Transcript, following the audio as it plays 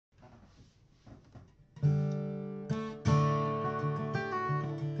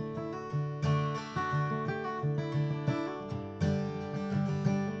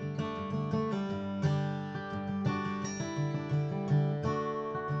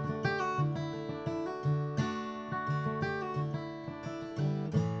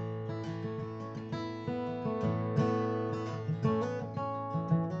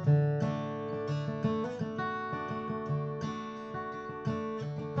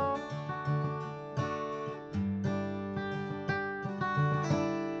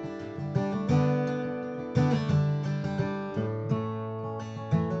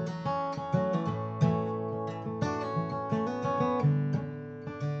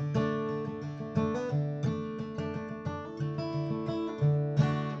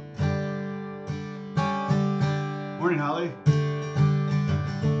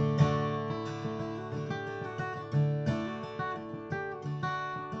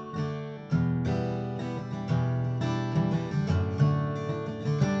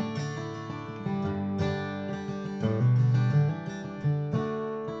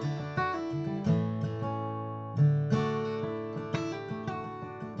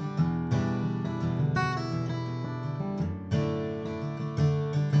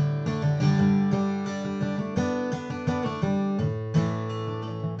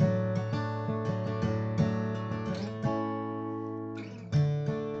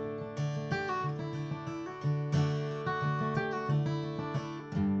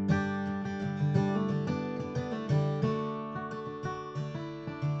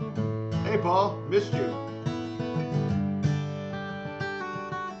Hey, Paul, missed you.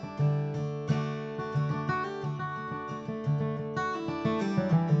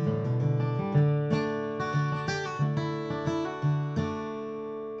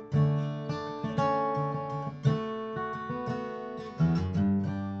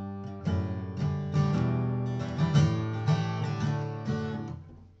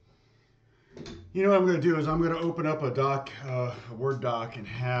 You know what I'm going to do is I'm going to open up a doc, a Word doc, and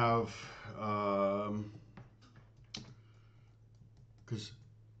have, because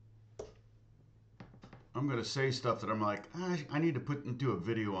I'm going to say stuff that I'm like, I need to do a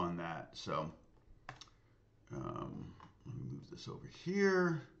video on that. So let me move this over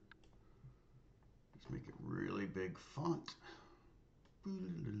here. Let's make it really big font.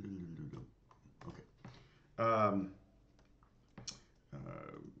 Okay. Um, uh,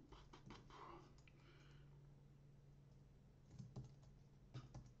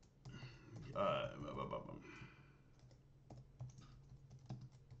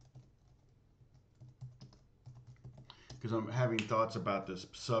 because I'm having thoughts about this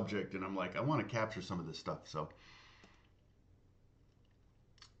subject and I'm like, I want to capture some of this stuff. So,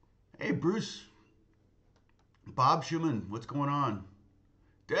 hey, Bruce, Bob Schumann, what's going on?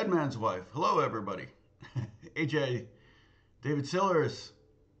 Dead Man's Wife, hello, everybody. AJ, David Sillers.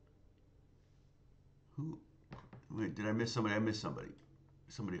 Who? Wait, did I miss somebody? I missed somebody.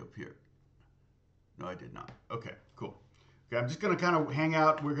 Somebody up here. No, I did not. Okay, cool. Okay, I'm just going to kind of hang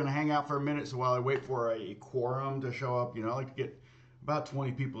out. We're going to hang out for a minute. So while I wait for a quorum to show up, you know, I like to get about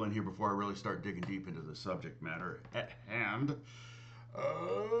 20 people in here before I really start digging deep into the subject matter at hand.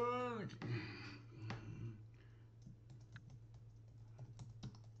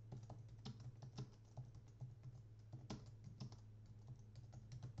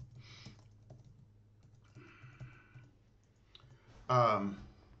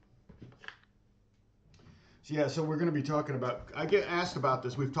 So yeah, so we're going to be talking about. I get asked about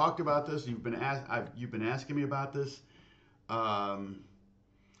this. We've talked about this. You've been asking me about this, and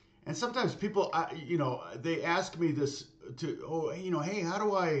sometimes people, you know, they ask me this you know, hey, how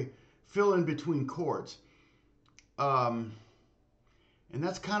do I fill in between chords? Um, and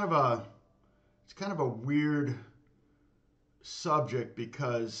that's it's kind of a weird subject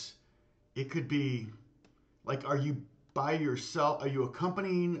because it could be like, are you by yourself? Are you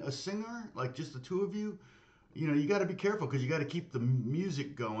accompanying a singer, like just the two of you? You know, you got to be careful because you got to keep the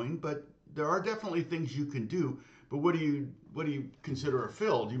music going. But there are definitely things you can do. But what do you consider a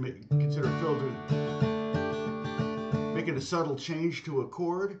fill? Do you consider a fill to make it a subtle change to a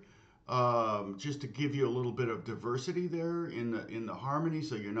chord, just to give you a little bit of diversity there in the harmony,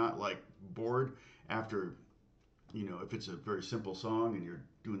 so you're not like bored after, you know, if it's a very simple song and you're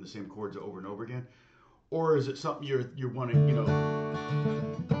doing the same chords over and over again, or is it something you're wanting, you know,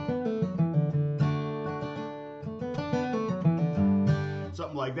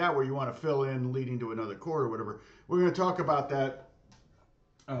 something like that where you want to fill in leading to another chord or whatever. We're going to talk about that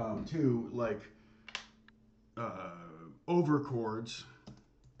too, like over chords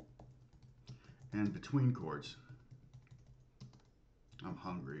and between chords. I'm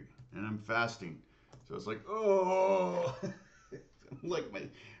hungry and I'm fasting, so it's like, oh, like I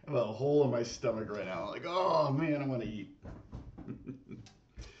have a hole in my stomach right now. Like, oh man, I want to eat.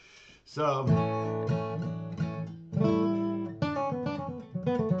 So.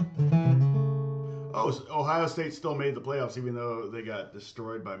 Oh, Ohio State still made the playoffs even though they got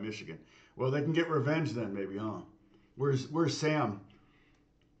destroyed by Michigan. Well, they can get revenge then, maybe, huh? Where's Sam?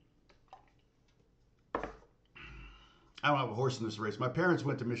 I don't have a horse in this race. My parents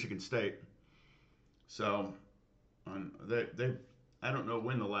went to Michigan State, so they I don't know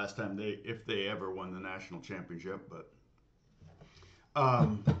when the last time if they ever won the national championship, but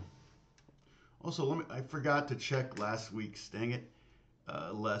um, also I forgot to check last week's dang it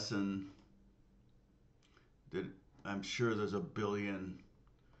lesson. I'm sure there's a billion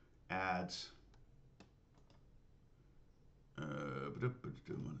ads.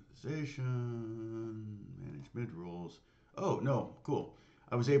 Monetization, management rules. Oh, no, cool.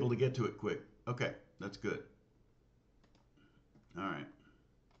 I was able to get to it quick. Okay, that's good. All right.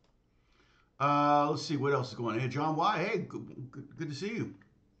 Let's see what else is going on. Hey, John Y. Hey, good to see you.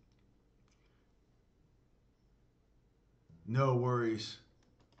 No worries.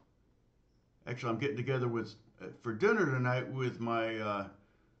 Actually, I'm getting together for dinner tonight with my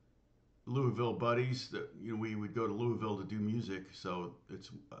Louisville buddies. That, you know, we would go to Louisville to do music, so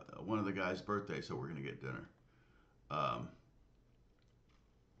it's one of the guys' birthday, so we're gonna get dinner.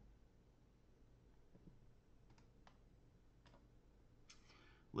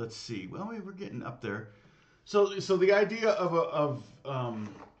 Let's see. Well, we're getting up there. So the idea of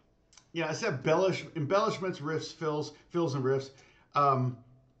Yeah, I said embellishments, riffs, fills and riffs. Um,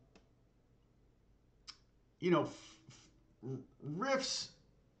 you know, riffs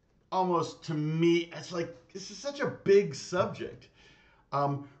almost to me, it's like this is such a big subject.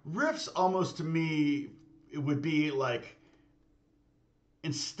 Riffs almost to me, it would be like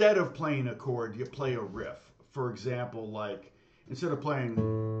instead of playing a chord, you play a riff. For example, like instead of playing,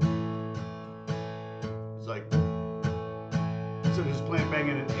 it's like instead of just playing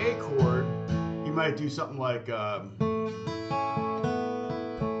banging an A chord, you might do something like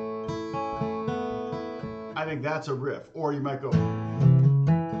I think that's a riff, or you might go.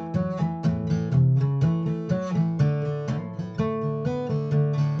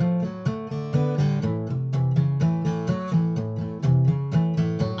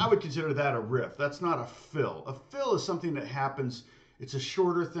 I would consider that a riff. That's not a fill. A fill is something that happens. It's a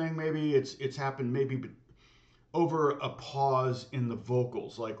shorter thing. Maybe it's happened maybe over a pause in the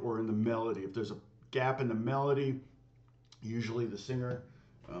vocals, like or in the melody. If there's a gap in the melody, usually the singer.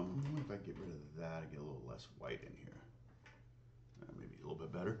 I wonder if I get rid of that and get a little less white in here. Maybe a little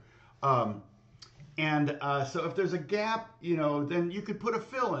bit better. So if there's a gap, then you could put a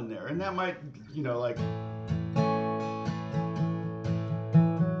fill in there, and that might, like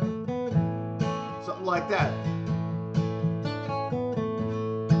something like that.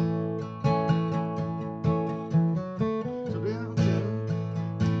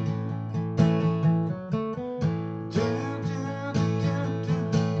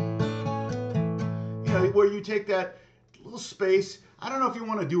 Where you take that little space. I don't know if you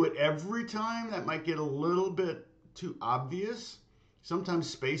want to do it every time. That might get a little bit too obvious. Sometimes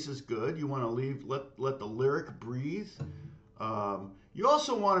space is good. You want to let the lyric breathe. You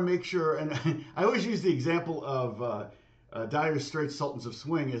also want to make sure, and I always use the example of Dire Straits' Sultans of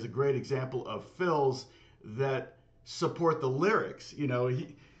Swing as a great example of fills that support the lyrics.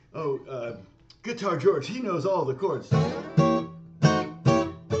 Guitar George, he knows all the chords.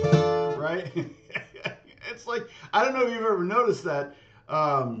 Right? It's like, I don't know if you've ever noticed that,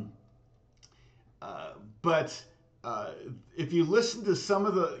 but if you listen to some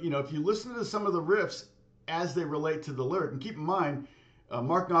of the, riffs as they relate to the lyric, and keep in mind,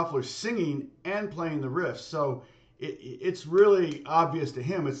 Mark Knopfler's singing and playing the riffs, so it's really obvious to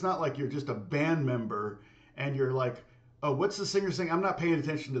him. It's not like you're just a band member and you're like, oh, what's the singer singing? I'm not paying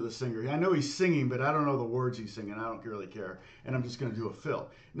attention to the singer. I know he's singing, but I don't know the words he's singing. I don't really care. And I'm just going to do a fill.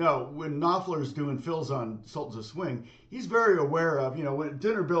 No, when Knopfler's doing fills on Sultans of Swing, he's very aware of, when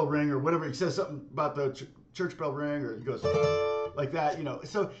dinner bell ring or whatever, he says something about the church bell ring, or he goes like that,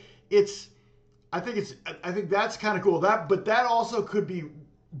 So I think that's kind of cool. But that also could be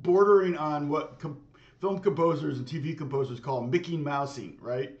bordering on what film composers and TV composers call Mickey Mousing,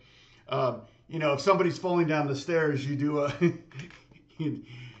 right? If somebody's falling down the stairs, you do a, you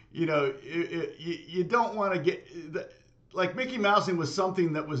don't want to get, like Mickey Mousing was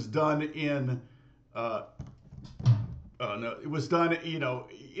something that was done in, no, it was done,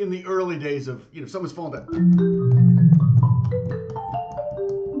 in the early days of, someone's falling down,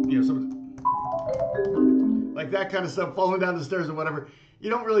 like that kind of stuff, falling down the stairs or whatever. You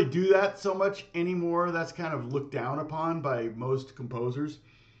don't really do that so much anymore. That's kind of looked down upon by most composers.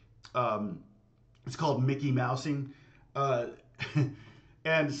 It's called Mickey Mousing.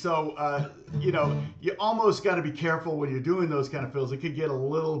 And so, you almost got to be careful when you're doing those kind of fills. It could get a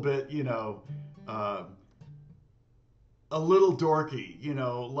little bit, a little dorky,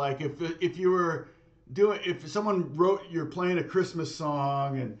 like if you were if someone wrote, you're playing a Christmas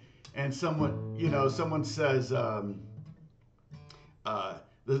song and someone says, the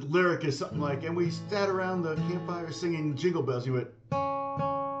lyric is something like, and we sat around the campfire singing Jingle Bells. You went,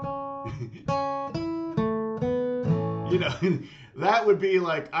 that would be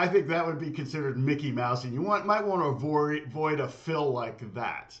like, I think that would be considered Mickey Mousing. Might want to avoid a fill like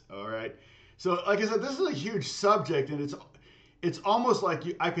that. All right. So, like I said, this is a huge subject, and it's almost like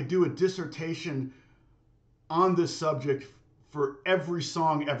I could do a dissertation on this subject for every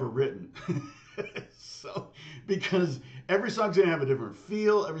song ever written. So, because every song's going to have a different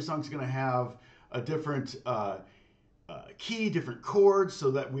feel, every song's going to have a different key, different chords,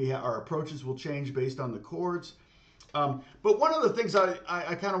 so that our approaches will change based on the chords. But one of the things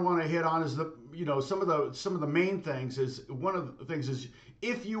I kind of want to hit on is some of the main things is, one of the things is,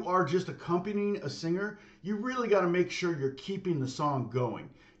 if you are just accompanying a singer, you really got to make sure you're keeping the song going.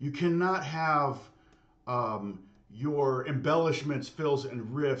 You cannot have your embellishments, fills, and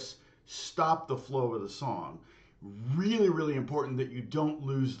riffs stop the flow of the song. Really, really important that you don't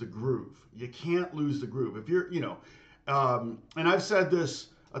lose the groove. You can't lose the groove. If you're, and I've said this,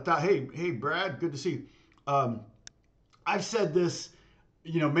 I thought, hey, Brad, good to see you. I've said this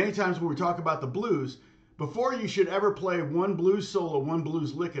many times when we talk about the blues, before you should ever play one blues solo, one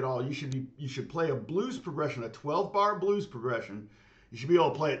blues lick at all, you should play a blues progression, a 12-bar blues progression. You should be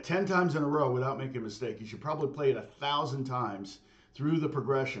able to play it 10 times in a row without making a mistake. You should probably play it 1,000 times through the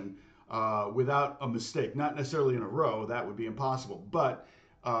progression without a mistake. Not necessarily in a row, that would be impossible. But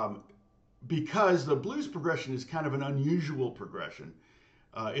because the blues progression is kind of an unusual progression,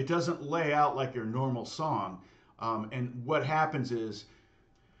 it doesn't lay out like your normal song. And what happens is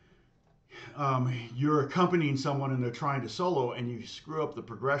you're accompanying someone and they're trying to solo and you screw up the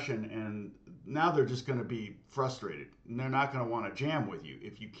progression, and now they're just going to be frustrated and they're not going to want to jam with you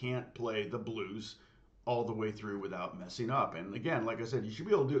if you can't play the blues all the way through without messing up. And again, like I said, you should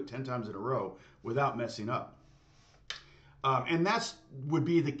be able to do it 10 times in a row without messing up. And that's would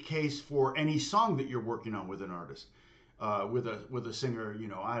be the case for any song that you're working on with an artist. With a singer,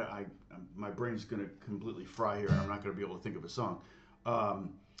 my brain's going to completely fry here and I'm not going to be able to think of a song.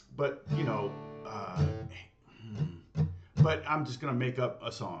 But I'm just going to make up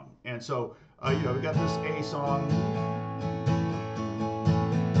a song. And so, we got this A song.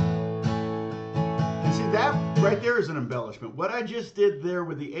 And see, that right there is an embellishment. What I just did there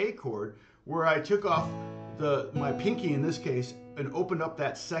with the A chord, where I took off my pinky in this case and opened up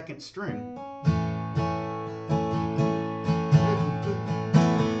that second string.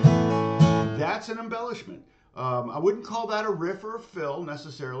 That's an embellishment. I wouldn't call that a riff or a fill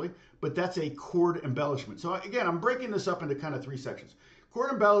necessarily, but that's a chord embellishment. So again, I'm breaking this up into kind of 3 sections.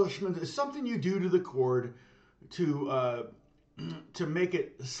 Chord embellishment is something you do to the chord to make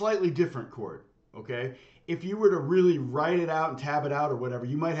it a slightly different chord, okay? If you were to really write it out and tab it out or whatever,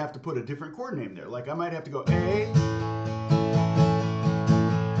 you might have to put a different chord name there. Like I might have to go A2,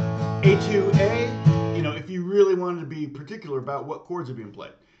 A, if you really wanted to be particular about what chords are being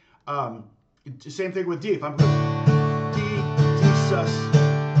played. Same thing with D. If I'm going D, D sus,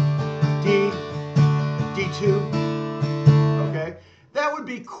 D, D2, okay? That would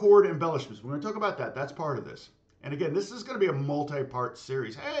be chord embellishments. We're going to talk about that. That's part of this. And again, this is going to be a multi-part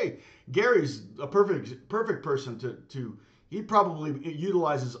series. Hey, Gary's a perfect person to he probably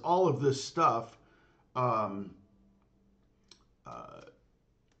utilizes all of this stuff.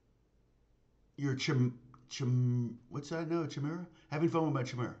 Your what's that? No, chimera? Having fun with my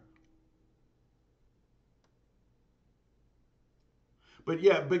chimera. But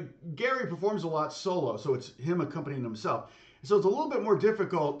Gary performs a lot solo, so it's him accompanying himself. So it's a little bit more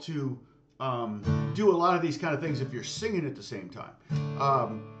difficult to do a lot of these kind of things if you're singing at the same time.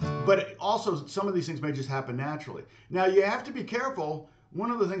 But also, some of these things may just happen naturally. Now, you have to be careful. One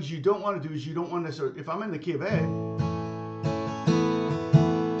of the things you don't want to do is you don't want to necessarily, if I'm in the key of A,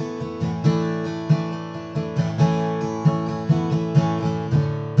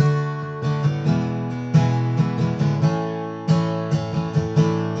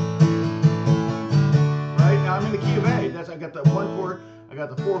 I got the 1 chord, I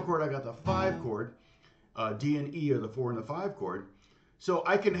got the 4 chord, I got the 5 chord. D and E are the 4 and the 5 chord. So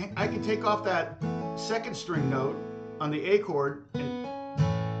I can take off that second string note on the A chord,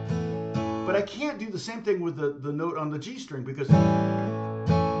 but I can't do the same thing with the note on the G string because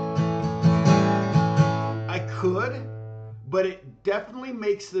I could, but it definitely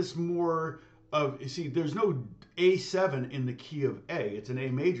makes this more of, you see, there's no A7 in the key of A. It's an A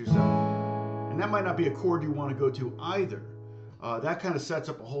major 7. And that might not be a chord you want to go to either. That kind of sets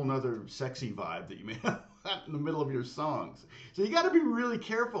up a whole nother sexy vibe that you may have in the middle of your songs. So you got to be really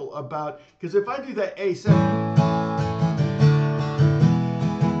careful about, because if I do that A7,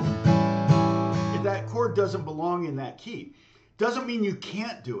 if that chord doesn't belong in that key, doesn't mean you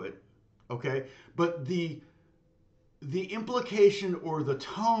can't do it, okay? But the implication or the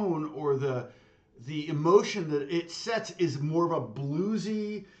tone or the emotion that it sets is more of a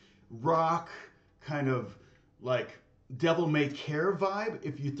bluesy, rock kind of like devil may care vibe.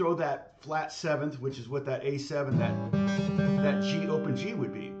 If you throw that flat 7th, which is what that A7, that G open G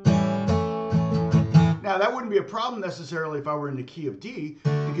would be. Now that wouldn't be a problem necessarily if I were in the key of D,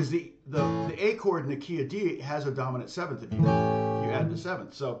 because the A chord in the key of D has a dominant 7th if you add the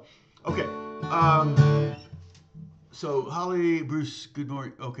 7th. So okay, so Holly, Bruce, good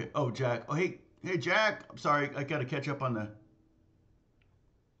morning. Okay, oh Jack, oh hey Jack, I'm sorry, I got to catch up on the.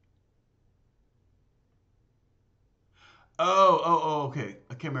 Oh, okay.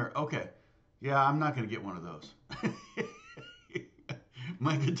 A camera. Okay. Yeah, I'm not going to get one of those.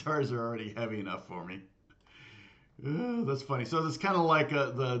 My guitars are already heavy enough for me. That's funny. So it's kind of like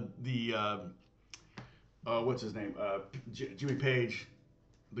the what's his name? Jimmy Page,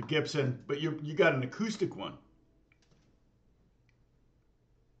 the Gibson, but you got an acoustic one.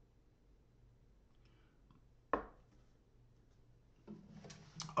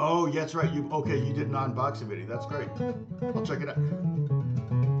 Oh, yeah, that's right. You did an unboxing video. That's great. I'll check it out.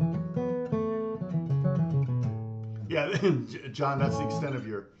 Yeah, John, that's the extent of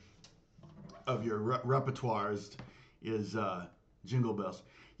your repertoire is Jingle Bells.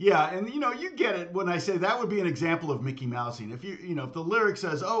 Yeah, and you get it when I say that would be an example of Mickey Mousing. If the lyric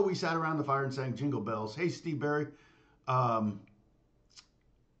says, "Oh, we sat around the fire and sang Jingle Bells." Hey, Steve Barry, um,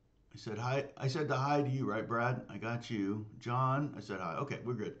 I said hi. I said to hi to you, right, Brad? I got you, John. I said hi. Okay,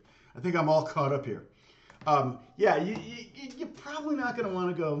 we're good. I think I'm all caught up here. Yeah, you're probably not going to want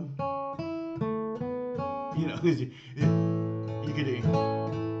to go.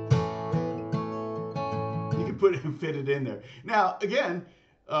 You could put it and fit it in there. Now, again,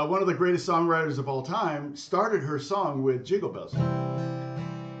 one of the greatest songwriters of all time started her song with Jingle Bells.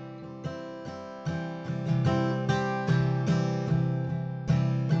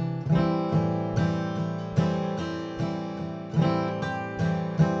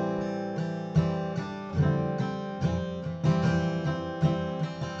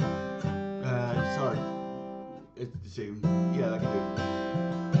 Sorry, it's the same. Yeah, I can do it.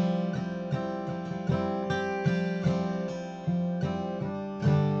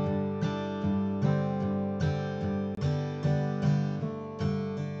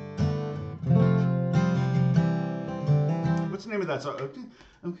 What's the name of that song? Okay.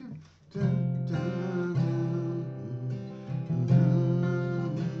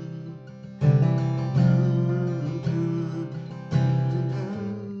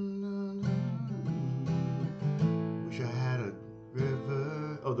 Wish I had a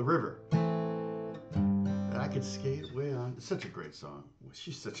river. Oh, the river. That I could skate away on. It's such a great song.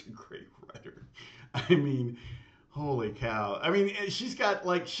 She's such a great writer. I mean, holy cow. I mean, she's got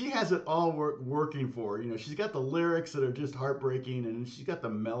she has it all working for her. She's got the lyrics that are just heartbreaking, and she's got the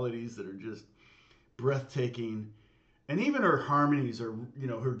melodies that are just breathtaking. And even her harmonies are,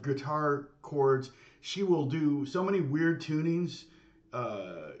 her guitar chords. She will do so many weird tunings.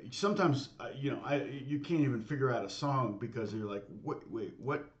 Sometimes, you can't even figure out a song because you're like, wait,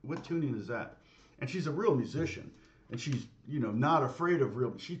 what tuning is that? And she's a real musician, and she's, not afraid of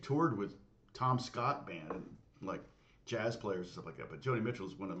real. She toured with Tom Scott band, and, like jazz players and stuff like that. But Joni Mitchell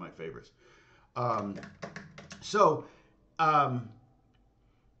is one of my favorites. Um, so, um,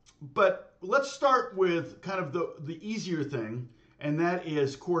 but let's start with kind of the easier thing, and that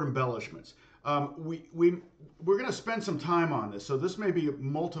is chord embellishments. We're going to spend some time on this, so this may be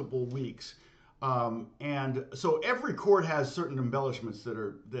multiple weeks. And so every chord has certain embellishments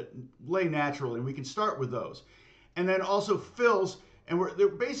that lay naturally, and we can start with those. And then also fills, and they're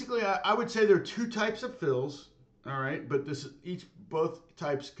basically, I would say there are two types of fills. All right, but both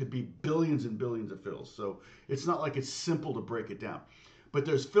types could be billions and billions of fills, so it's not like it's simple to break it down. But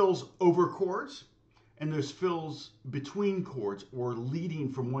there's fills over chords, and there's fills between chords or leading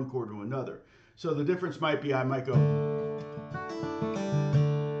from one chord to another. So the difference might be I might go.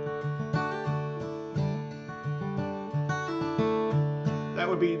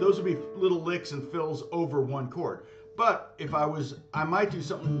 Those would be little licks and fills over one chord. But I might do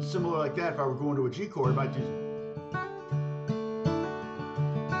something similar like that if I were going to a G chord. I might do.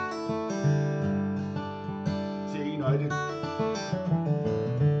 See, I did.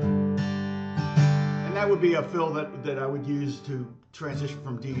 And that would be a fill that I would use to transition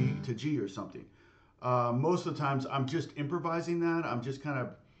from D to G or something. Most of the times I'm just improvising that. I'm just kind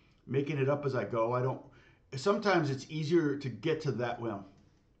of making it up as I go. Sometimes it's easier to get to that. Well,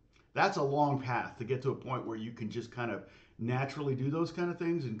 that's a long path to get to a point where you can just kind of naturally do those kind of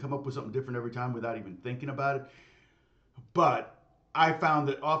things and come up with something different every time without even thinking about it. But I found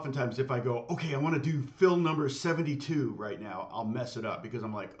that oftentimes if I go, okay, I want to do fill number 72 right now, I'll mess it up because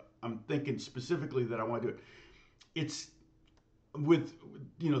I'm thinking specifically that I want to do it. It's with,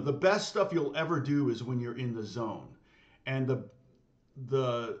 the best stuff you'll ever do is when you're in the zone. And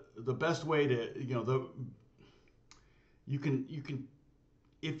the best way to, you can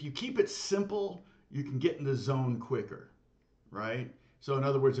if you keep it simple, you can get in the zone quicker, right? So in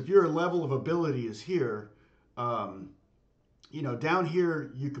other words, if your level of ability is here, down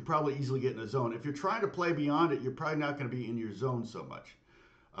here, you could probably easily get in the zone. If you're trying to play beyond it, you're probably not going to be in your zone so much.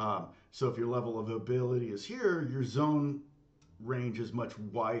 So if your level of ability is here, your zone range is much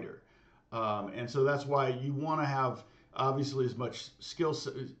wider. And so that's why you want to have obviously as much skill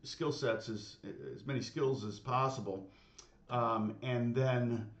sets as many skills as possible. And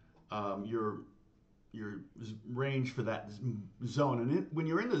then your range for that zone. And when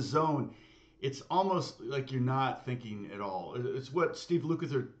you're in the zone, it's almost like you're not thinking at all. It's what Steve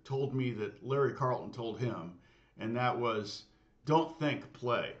Lukather told me that Larry Carlton told him, and that was, don't think,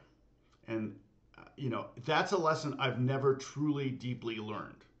 play. And that's a lesson I've never truly deeply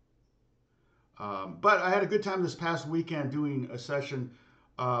learned. But I had a good time this past weekend doing a session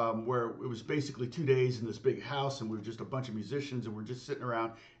where it was basically 2 days in this big house, and we were just a bunch of musicians, and we're just sitting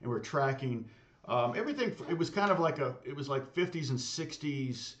around and we're tracking everything. It was kind of like it was like 50s and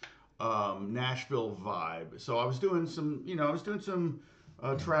 60s Nashville vibe. So I was doing some,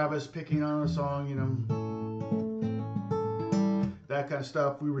 Travis picking on a song, that kind of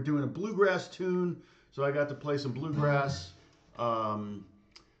stuff. We were doing a bluegrass tune, so I got to play some bluegrass.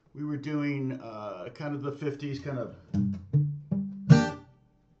 We were doing kind of the 50s kind of.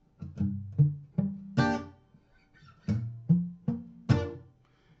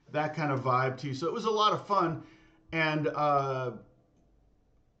 That kind of vibe too. So it was a lot of fun, and it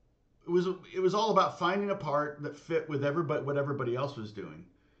was all about finding a part that fit with everybody, what everybody else was doing,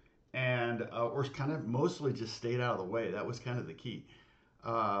 and or kind of mostly just stayed out of the way. That was kind of the key.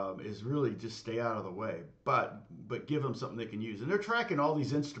 Is really just stay out of the way, but give them something they can use. And they're tracking all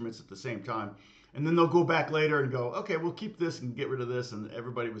these instruments at the same time, and then they'll go back later and go, okay, we'll keep this and get rid of this. And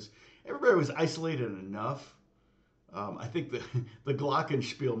everybody was isolated enough. I think the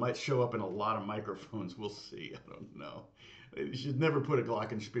glockenspiel might show up in a lot of microphones. We'll see. I don't know. You should never put a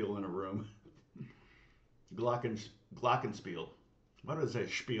glockenspiel in a room. Glockenspiel. What does it say?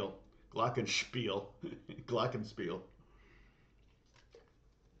 Spiel. Glockenspiel. Glockenspiel.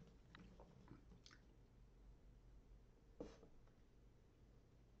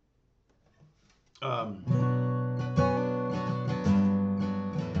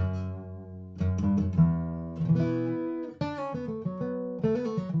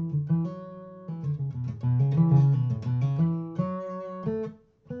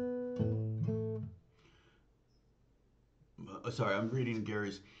 Sorry, I'm reading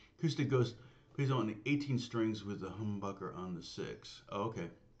Gary's. Acoustic goes plays on the 18 strings with the humbucker on the 6. Oh, okay.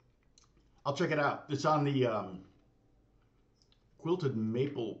 I'll check it out. It's on the quilted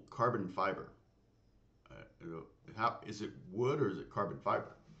maple carbon fiber. How is it wood or is it carbon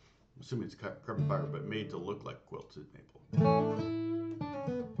fiber? I'm assuming it's carbon fiber, but made to look like quilted maple.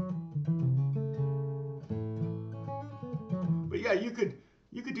 But yeah, you could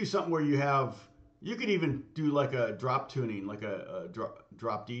do something where you could even do like a drop tuning, like a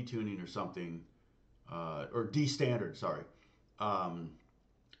drop D tuning or something, or D standard, sorry, on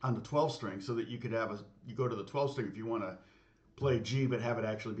the 12 string, so that you could you go to the 12 string if you want to play G but have it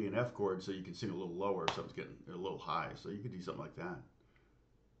actually be an F chord, so you can sing a little lower if something's getting a little high. So you could do something like that.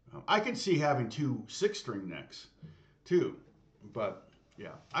 I could see having 2 6-string necks too, but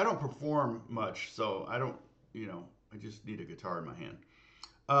yeah, I don't perform much, so I don't, I just need a guitar in my hand.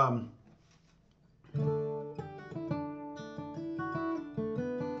 I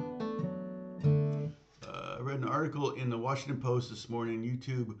read an article in the Washington Post this morning.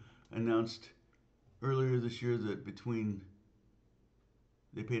 YouTube announced earlier this year that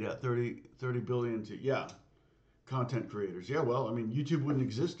they paid out 30 billion to content creators. Yeah, well, I mean, YouTube wouldn't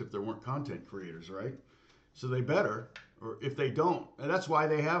exist if there weren't content creators, right? So they better, or if they don't, and that's why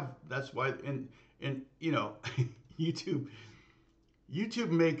and YouTube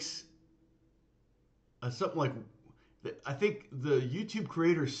makes something like, I think the YouTube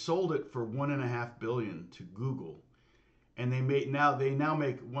creators sold it for $1.5 billion to Google, and they now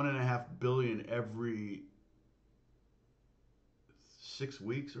make $1.5 billion every 6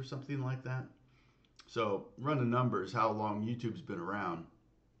 weeks or something like that. So run the numbers, how long YouTube's been around.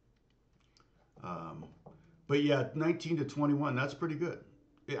 But yeah, 19 to 21, that's pretty good.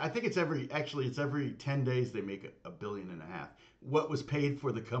 I think it's every 10 days they make $1.5 billion. What was paid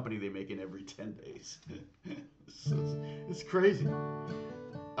for the company they make in every 10 days. It's crazy.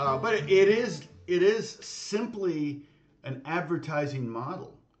 But it is simply an advertising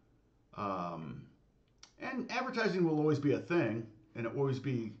model. And advertising will always be a thing, and it will always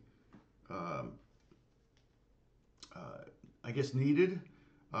be, I guess, needed.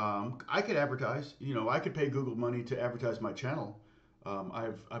 I could advertise. I could pay Google money to advertise my channel.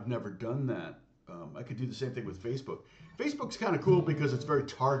 I've never done that. I could do the same thing with Facebook. Facebook's kind of cool because it's very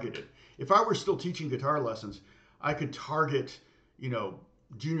targeted. If I were still teaching guitar lessons, I could target,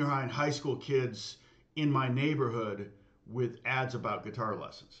 junior high and high school kids in my neighborhood with ads about guitar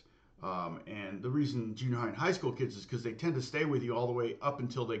lessons. And the reason junior high and high school kids is because they tend to stay with you all the way up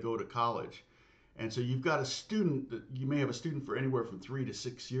until they go to college. And so you've got a student that you may have a student for anywhere from 3 to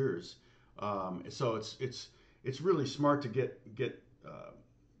 6 years. So it's really smart to get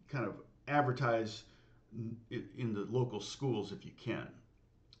kind of advertise in the local schools if you can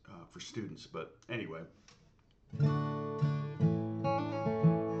for students. But anyway.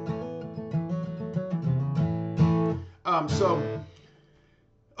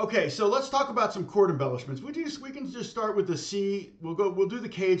 Okay, so let's talk about some chord embellishments. We can just start with the C. We'll do the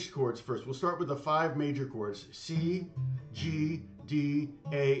caged chords first. We'll start with the 5 major chords: C, G, D,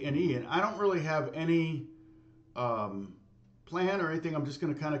 A, and E. And I don't really have any plan or anything. I'm just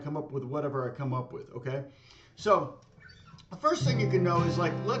going to kind of come up with whatever I come up with. Okay, so the first thing you can know is,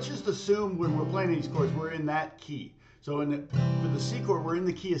 like, let's just assume when we're playing these chords, we're in that key. So for the C chord, we're in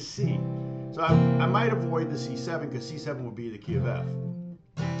the key of C. So I might avoid the C7 because C7 would be the key of F.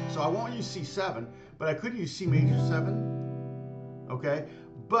 So I won't use C7, but I could use C major 7, okay?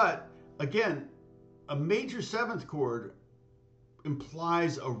 But again, a major 7th chord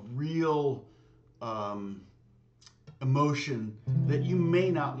implies a real emotion that you may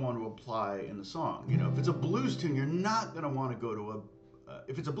not want to apply in the song. You know, if it's a blues tune, you're not going to want to go to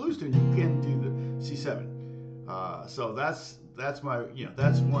if it's a blues tune, you can do the C7. So that's my, you know,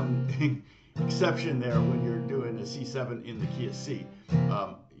 that's one exception there when you're doing a C7 in the key of C.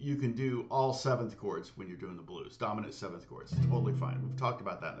 You can do all 7th chords when you're doing the blues, dominant 7th chords. It's totally fine. We've talked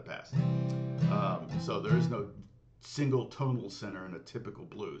about that in the past. So there is no single tonal center in a typical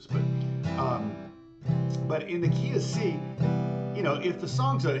blues. But in the key of C, you know, if the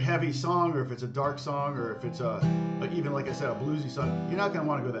song's a heavy song, or if it's a dark song, or if it's even, like I said, a bluesy song, you're not going to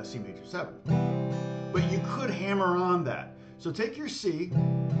want to go that C major 7. But you could hammer on that. So take your C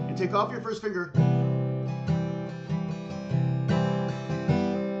and take off your first finger.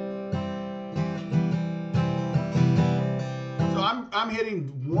 I'm hitting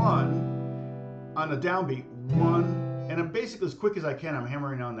 1 on a downbeat, 1, and I'm basically, as quick as I can, I'm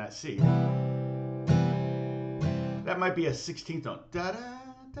hammering on that C. That might be a 16th note. Da, da,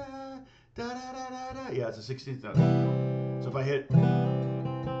 da, da, da, da, da. Yeah, it's a 16th note. So if I hit,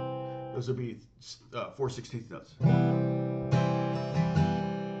 those would be 4 16th notes.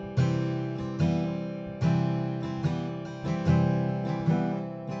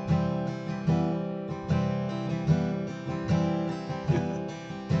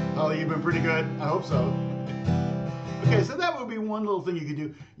 You've been pretty good. I hope so. Okay, so that would be one little thing you could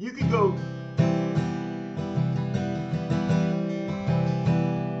do. You could go.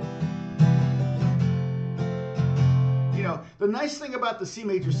 You know, the nice thing about the C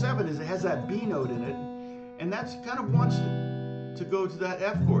major 7 is it has that B note in it, and that's kind of wants to go to that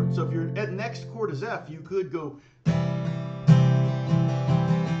F chord. So if your next chord is F, you could go.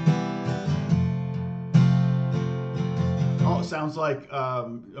 Oh, it sounds like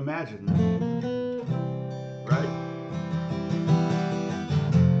Imagine, right?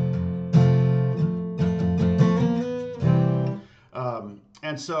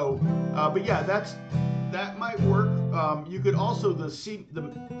 And so, but yeah, that might work. You could also, the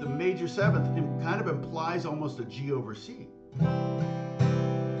major 7th kind of implies almost a G over C.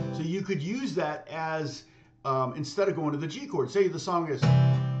 So you could use that as instead of going to the G chord. Say the song is.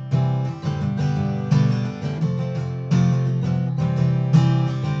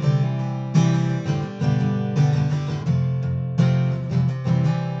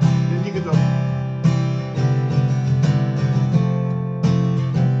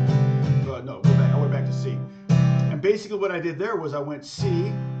 Basically what I did there was I went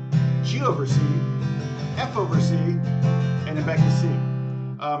C, G over C, F over C, and then back to C.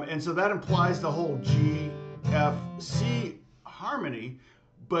 And so that implies the whole G, F, C harmony,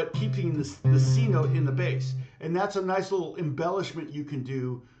 but keeping the C note in the bass. And that's a nice little embellishment you can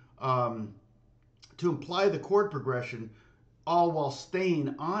do to imply the chord progression, all while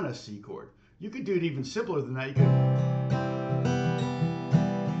staying on a C chord. You could do it even simpler than that. You could.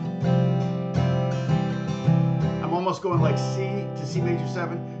 Almost going like C to C major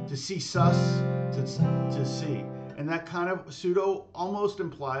 7 to C sus to C, and that kind of pseudo almost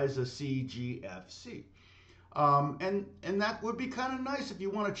implies a C G F C, and that would be kind of nice if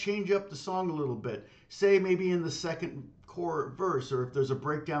you want to change up the song a little bit. Say maybe in the second verse, or if there's a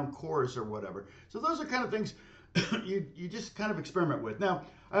breakdown chorus or whatever. So those are kind of things you just kind of experiment with. Now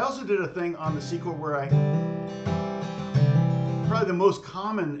I also did a thing on the C chord where probably the most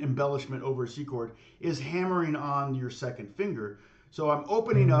common embellishment over a C chord is hammering on your second finger. So I'm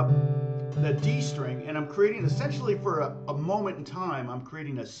opening up the D string and I'm creating, essentially for a moment in time, I'm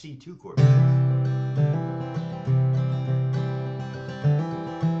creating a C2 chord.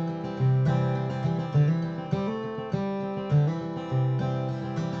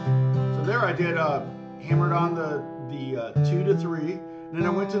 So there I did hammered on the 2 to 3, and then I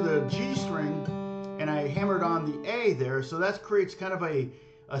went to the G string and I hammered on the A there, so that creates kind of a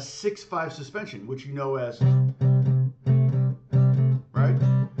 6/5 suspension, which you know as, right?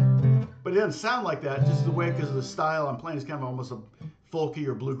 But it doesn't sound like that, just the way, because of the style I'm playing is kind of almost a folky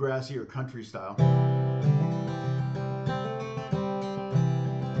or bluegrassy or country style.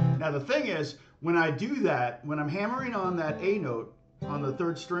 Now the thing is, when I do that, when I'm hammering on that A note on the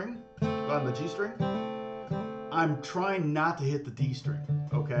third string, on the G string, I'm trying not to hit the D string,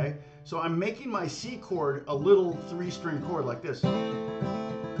 okay? So I'm making my C chord a little 3-string chord like this. You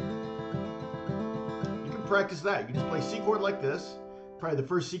can practice that. You can just play C chord like this. Probably the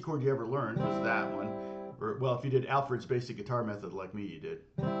first C chord you ever learned was that one. Or, well, if you did Alfred's basic guitar method like me, you did.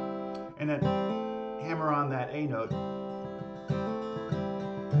 And then hammer on that A note.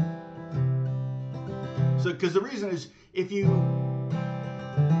 So, because the reason is, if you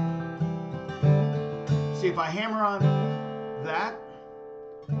see, if I hammer on that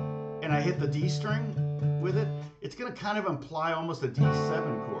and I hit the D string with it, it's going to kind of imply almost a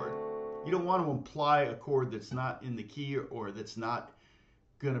D7 chord. You don't want to imply a chord that's not in the key or that's not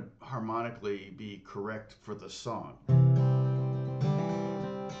going to harmonically be correct for the song.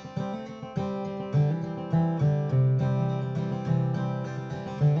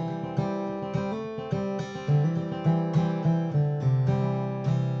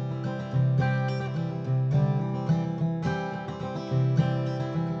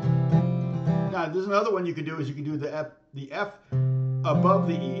 Now, there's another one you can do is you can do the F above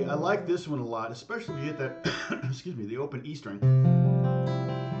the E. I like this one a lot, especially if you hit that, excuse me, the open E string.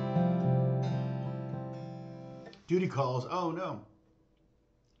 Duty calls. Oh no.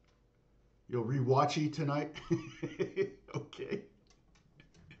 You'll rewatchy tonight? Okay.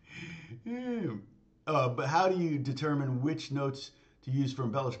 But how do you determine which notes to use for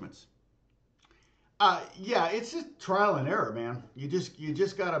embellishments? Yeah, it's just trial and error, man. You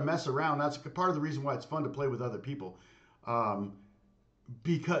just gotta mess around. That's part of the reason why it's fun to play with other people.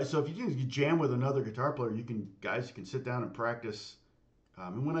 Because so if you jam with another guitar player, guys can sit down and practice.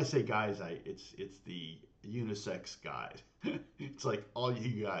 And when I say guys, it's the unisex guys. It's like all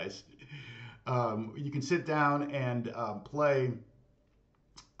you guys. You can sit down and play.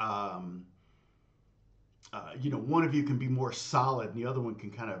 One of you can be more solid and the other one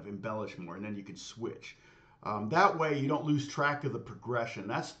can kind of embellish more, and then you can switch. That way you don't lose track of the progression.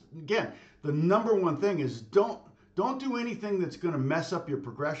 That's, again, the number one thing is don't do anything that's going to mess up your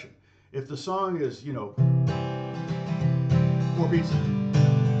progression. If the song is, 4 beats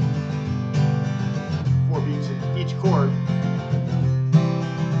in each chord,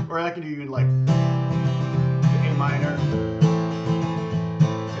 or I can do like the A minor,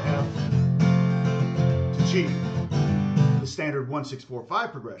 G, the standard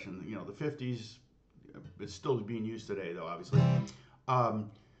 1-6-4-5 progression. The 50s, it's still being used today, though, obviously.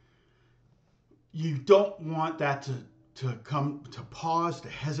 You don't want that to come to pause, to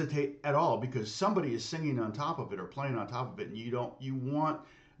hesitate at all, because somebody is singing on top of it or playing on top of it, and you want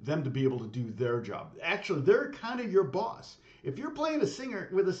them to be able to do their job. Actually, they're kind of your boss. If you're playing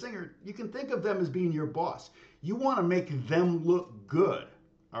with a singer, you can think of them as being your boss. You want to make them look good,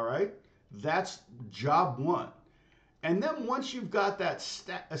 all right? That's job one. And then once you've got that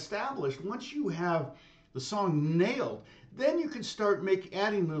established, once you have the song nailed, then you can start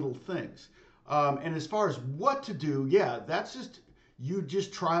adding little things. And as far as what to do, yeah, that's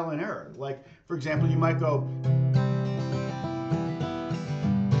just trial and error. Like, for example, you might go,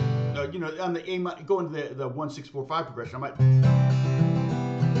 on the A, go into the 1-6-4-5 progression. I might.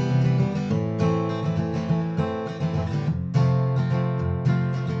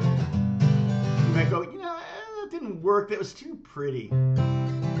 Go, that didn't work. That was too pretty. But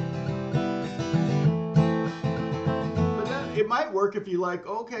then it might work if you like,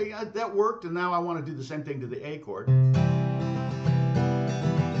 okay, that worked, and now I want to do the same thing to the A chord.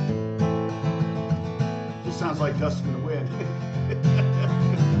 Just sounds like dust in the wind.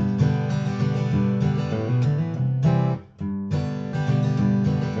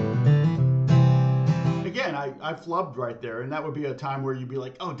 Again, I flubbed right there, and that would be a time where you'd be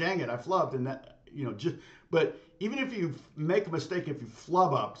like, oh, dang it, I flubbed, and that. But even if you make a mistake, if you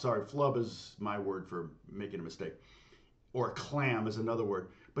flub up, sorry, flub is my word for making a mistake, or clam is another word.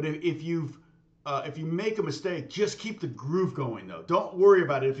 But if you make a mistake, just keep the groove going though. Don't worry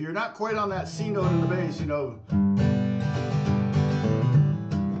about it. If you're not quite on that C note in the bass,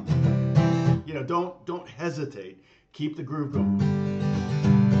 don't hesitate. Keep the groove going.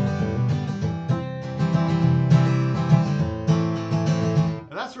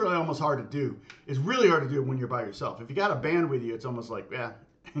 That's really almost hard to do. It's really hard to do when you're by yourself. If you got a band with you, it's almost like, you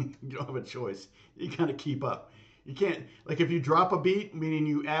don't have a choice. You gotta keep up. You can't, like if you drop a beat, meaning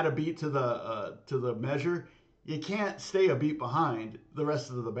you add a beat to the measure, you can't stay a beat behind the rest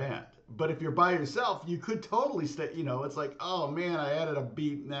of the band. But if you're by yourself, you could totally stay, it's like, oh man, I added a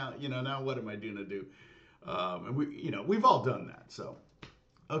beat now, now what am I going to do? And we've all done that. So,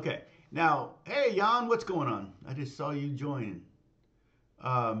 okay. Now, hey, Jan, what's going on? I just saw you join.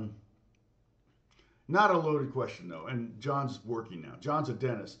 Not a loaded question, though. And John's working now. John's a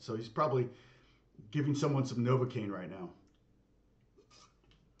dentist, so he's probably giving someone some Novocaine right now.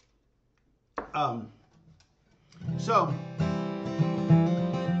 So,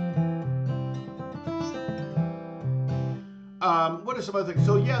 what are some other things?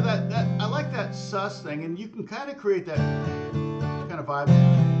 So yeah, that I like that sus thing, and you can kind of create that kind of vibe.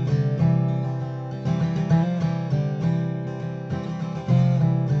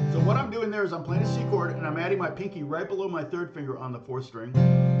 So what I'm doing there is I'm playing a C chord, and I'm adding my pinky right below my third finger on the fourth string,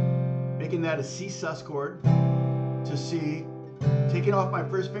 making that a C sus chord to C. Taking off my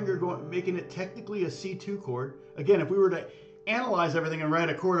first finger, making it technically a C2 chord. Again, if we were to analyze everything and write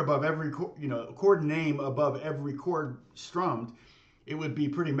a chord above every, a chord name above every chord strummed, it would be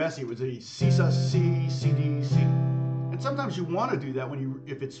pretty messy. It would be C sus, C, C, D, C. And sometimes you want to do that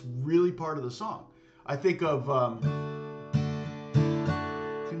if it's really part of the song. I think of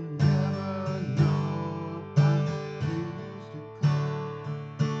Can never know about things to come.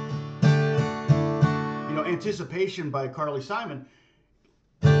 Anticipation by Carly Simon.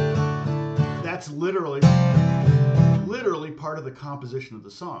 That's literally part of the composition of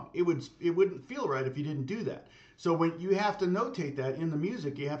the song. It wouldn't feel right if you didn't do that. So when you have to notate that in the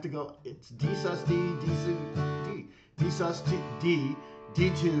music, you have to go, it's D sus D, D sus D, D sus D,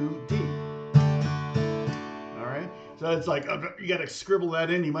 D2 D. All right. So it's like you got to scribble that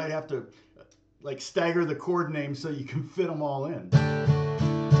in. You might have to like stagger the chord names so you can fit them all in.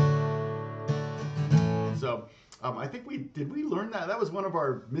 So I think did we learn that? That was one of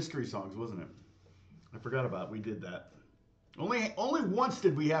our mystery songs, wasn't it? I forgot about it. We did that. Only once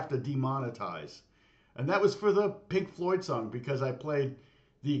did we have to demonetize. And that was for the Pink Floyd song because I played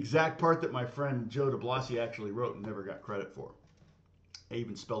the exact part that my friend Joe DeBlasi actually wrote and never got credit for. I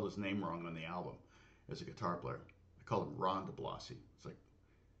even spelled his name wrong on the album as a guitar player. I called him Ron DeBlasi. It's like,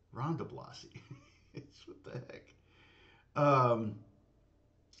 Ron DeBlasi. It's what the heck.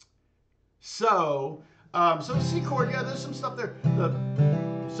 So C chord, yeah, there's some stuff there.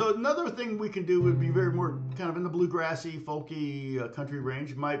 So another thing we can do would be very more kind of in the bluegrassy, folky, country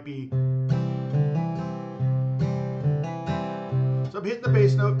range. Might be. So I'm hitting the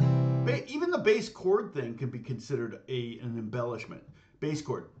bass note. Even the bass chord thing can be considered an embellishment. Bass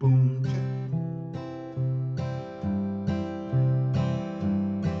chord, boom, check.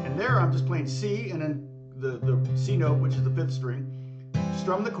 And there I'm just playing C, and then the C note, which is the fifth string.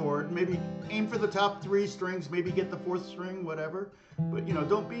 Strum the chord, maybe aim for the top three strings, maybe get the fourth string, whatever. But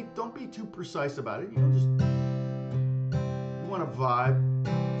don't be too precise about it. Just you want to vibe.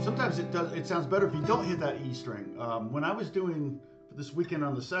 Sometimes it sounds better if you don't hit that E string. When I was doing this weekend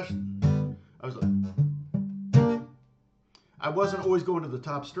on the session, I wasn't always going to the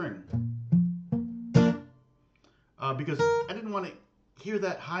top string because I didn't want to hear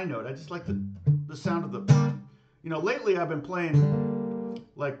that high note. I just like the sound of the. Lately I've been playing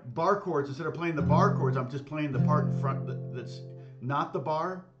like bar chords. Instead of playing the bar chords, I'm just playing the part in front that's not the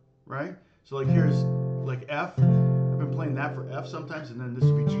bar, right? So like here's like F. I've been playing that for F sometimes, and then this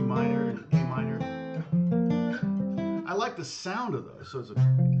would be G minor and A minor. I like the sound of those. So it's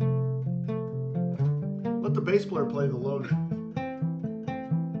let the bass player play the low note.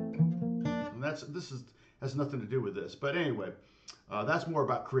 And has nothing to do with this. But anyway, that's more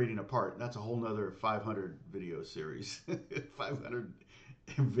about creating a part. That's a whole nother 500 video series. 500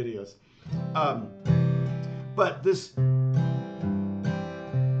 videos. But this, I'm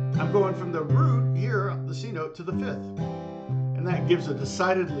going from the root here, the C note, to the fifth. And that gives a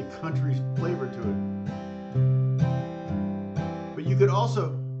decidedly country flavor to it. But you could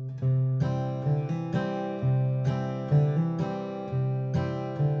also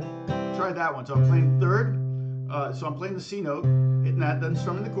try that one. So I'm playing third. So I'm playing the C note, hitting that, then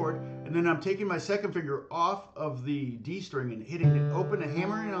strumming the chord, and then I'm taking my second finger off of the D string and hitting it open and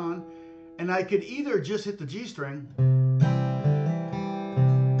hammering it on. And I could either just hit the G string,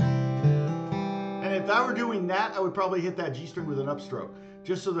 and if I were doing that, I would probably hit that G string with an upstroke,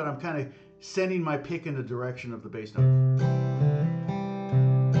 just so that I'm kind of sending my pick in the direction of the bass note.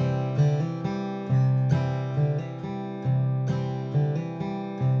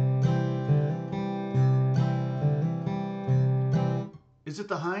 Is it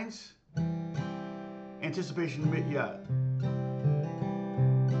the Heinz? Anticipation, yeah.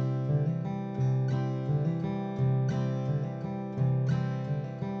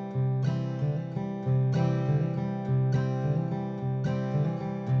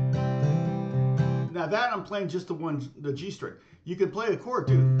 Now that I'm playing just the G string. You can play a chord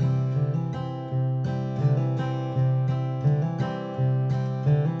too.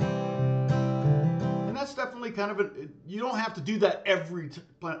 And that's definitely kind of you don't have to do that every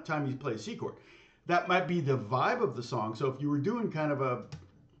time you play a C chord. that might be the vibe of the song. So if you were doing kind of a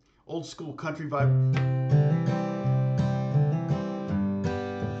old school country vibe,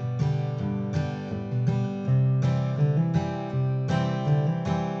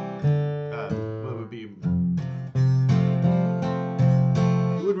 what would be?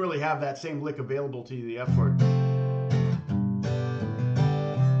 You wouldn't really have that same lick available to you, the F chord.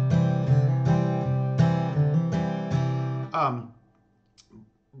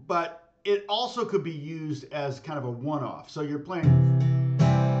 But it also could be used as kind of a one-off. So you're playing.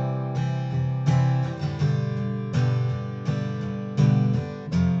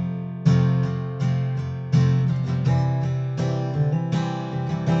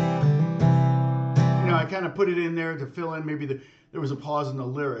 I kind of put it in there to fill in maybe there was a pause in the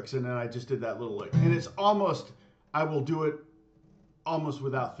lyrics, and then I just did that little lick. And it's almost, I will do it almost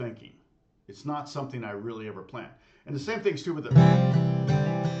without thinking. It's not something I really ever plan. And the same thing's true with the.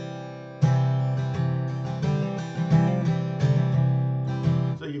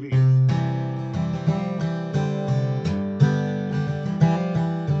 So you've.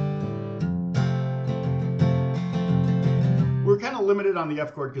 We're kind of limited on the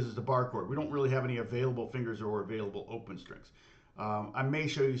F chord because it's a bar chord. We don't really have any available fingers or available open strings. I may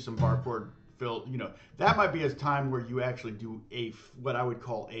show you some bar chord fill. That might be a time where you actually do what I would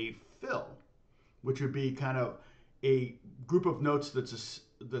call a fill, which would be kind of a group of notes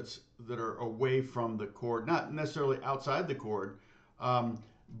that are away from the chord, not necessarily outside the chord,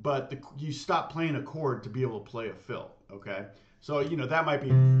 but you stop playing a chord to be able to play a fill. Okay, so that might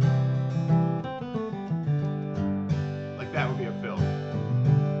be. That would be a fill.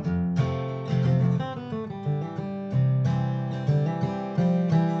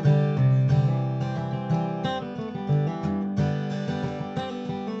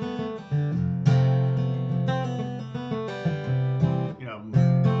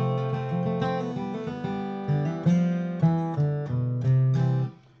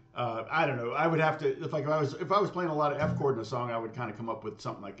 I don't know. I would have to, if I was playing a lot of F chord in a song, I would kind of come up with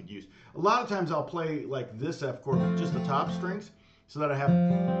something I could use. A lot of times I'll play like this F chord with just the top strings, so that I have,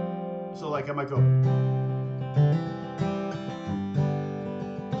 so like I might go.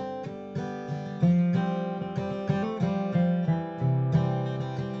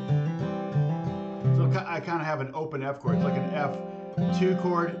 So I kind of have an open F chord. It's like an F2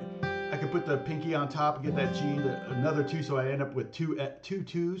 chord. I could put the pinky on top and get that G, another 2, so I end up with two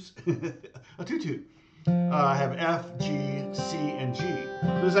twos. A 2-2. I have F, G, C, and G.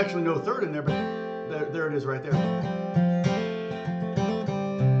 There's actually no third in there, but there it is right there.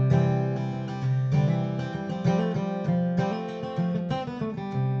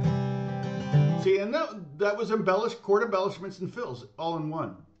 See, and that was chord embellishments and fills all in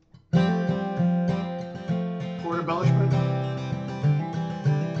one. Chord embellishment.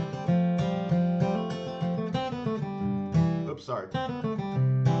 Sorry.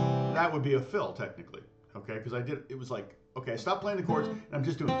 That would be a fill technically, okay? Because it was like, okay, I stopped playing the chords and I'm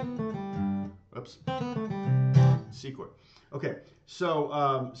just doing, oops, C chord. Okay,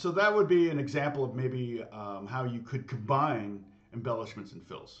 so that would be an example of maybe how you could combine embellishments and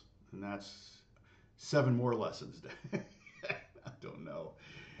fills, and that's 7 more lessons. I don't know.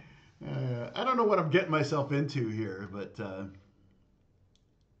 I don't know what I'm getting myself into here, but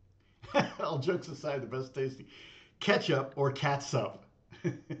all jokes aside, the best tasting. Ketchup or catsup.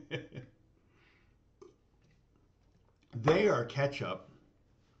 They are ketchup,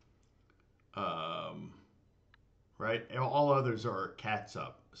 right? All others are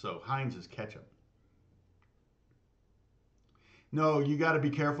catsup. So Heinz is ketchup. No, you got to be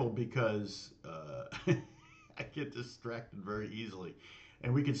careful because I get distracted very easily.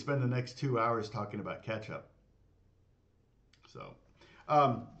 And we could spend the next 2 hours talking about ketchup. So,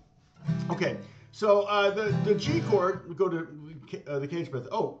 okay. So the G chord, we go to the cage breath.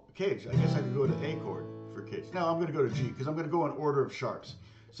 Oh, cage. I guess I could go to A chord for cage. No, I'm going to go to G because I'm going to go in order of sharps.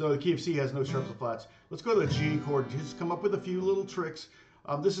 So the key of C has no sharps or flats. Let's go to the G chord. Just come up with a few little tricks.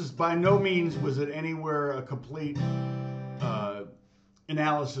 This is by no means was it anywhere a complete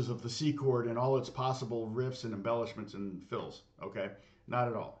analysis of the C chord and all its possible riffs and embellishments and fills. Okay, not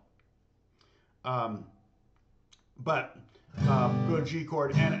at all. But go to G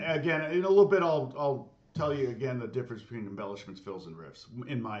chord, and again, in a little bit, I'll tell you again the difference between embellishments, fills, and riffs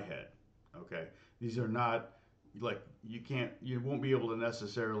in my head. Okay, these are not like you won't be able to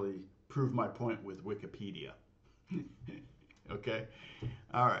necessarily prove my point with Wikipedia. Okay,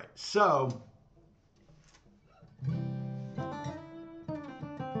 all right, so.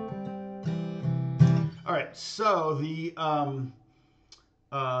 All right, so the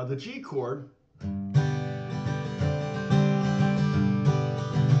G chord.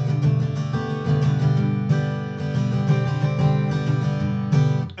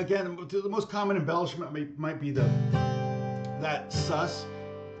 again, the most common embellishment might be that sus.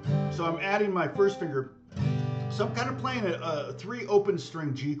 So I'm adding my first finger. So I'm kind of playing a 3 open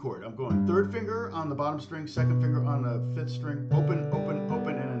string G chord. I'm going third finger on the bottom string, second finger on the fifth string, open, open,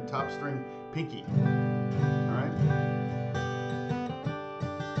 open, and then top string, pinky. All right.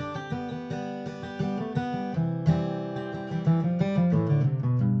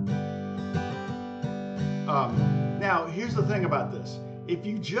 Now, here's the thing about this. If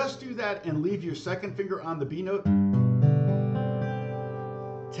you just do that and leave your second finger on the B note,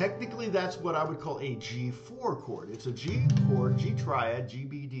 technically that's what I would call a G4 chord. It's a G chord, G triad,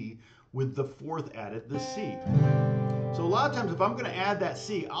 GBD, with the fourth added, the C. So a lot of times if I'm going to add that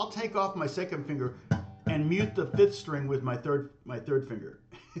C, I'll take off my second finger and mute the fifth string with my third finger.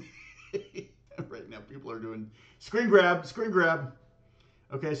 Right now people are doing screen grab, screen grab.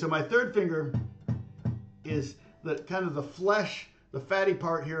 Okay, so my third finger is the kind of the flesh, the fatty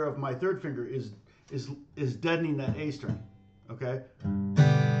part here of my third finger is deadening that A string. Okay? You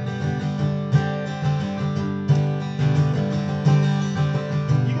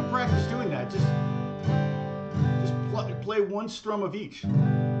can practice doing that. Just play one strum of each.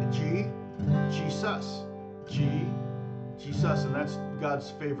 G, G sus, G, G sus, and that's God's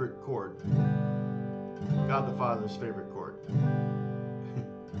favorite chord. God the Father's favorite chord.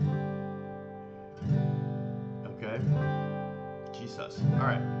 Okay? G sus. All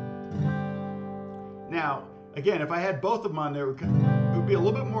right. Now, again, if I had both of them on there, it would be a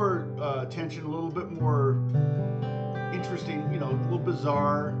little bit more tension, a little bit more interesting, you know, a little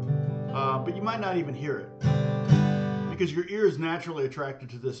bizarre, but you might not even hear it because your ear is naturally attracted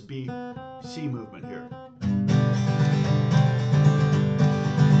to this B-C movement here.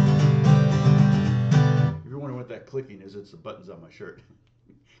 If you're wondering what that clicking is, it's the buttons on my shirt.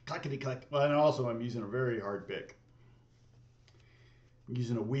 Clackety clack. Well, and also I'm using a very hard pick. I'm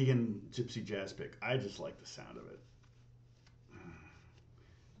using a Wiegand Gypsy Jazz pick. I just like the sound of it.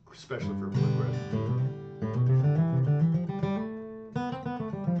 Especially for bluegrass.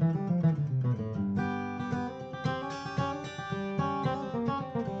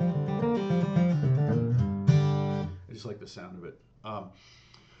 I just like the sound of it.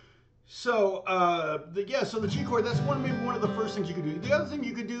 So the G chord, that's maybe one of the first things you could do. The other thing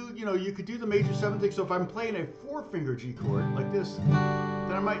you could do, you know, you could do the major seventh thing. So if I'm playing a 4-finger G chord like this,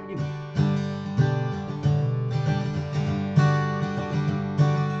 then I might, you know.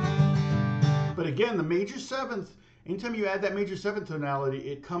 But again, the major seventh, anytime you add that major seventh tonality,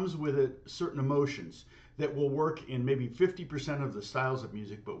 it comes with it certain emotions that will work in maybe 50% of the styles of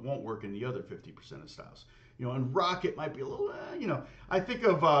music, but won't work in the other 50% of styles. You know, in rock, it might be a little, you know, I think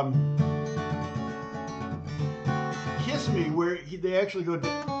of Kiss Me, where they actually go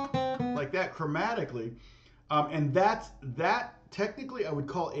like that chromatically. And that technically I would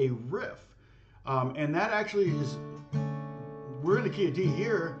call a riff. And that actually is, we're in the key of D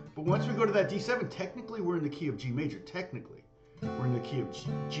here, but once we go to that D7, technically we're in the key of G major. Technically, we're in the key of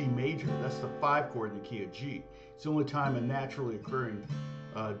G major. That's the 5 chord in the key of G. It's the only time a naturally occurring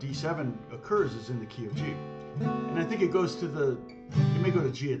D7 occurs is in the key of G. And I think it goes to it may go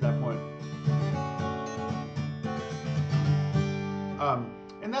to G at that point.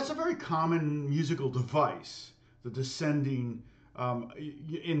 And that's a very common musical device, the descending,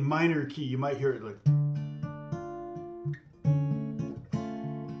 in minor key, you might hear it like.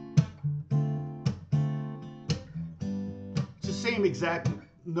 It's the same exact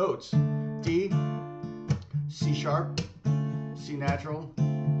notes, D, C sharp, C natural,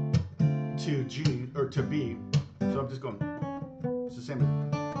 to G, or to B. So I'm just going, it's the same.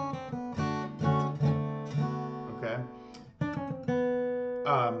 Okay.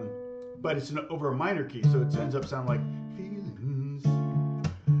 But it's over a minor key, so it ends up sounding like feelings,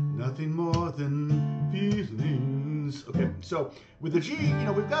 nothing more than feelings. Okay, so with the G, you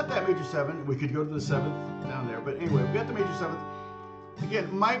know, we've got that major 7. We could go to the 7th down there, but anyway, we've got the major 7th. Again,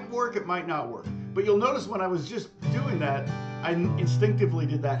 it might work, it might not work. But you'll notice when I was just doing that, I instinctively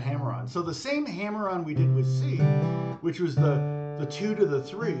did that hammer-on. So the same hammer-on we did with C, which was the 2 to the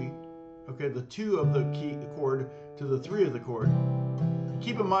 3, okay, the 2 of the key chord to the 3 of the chord.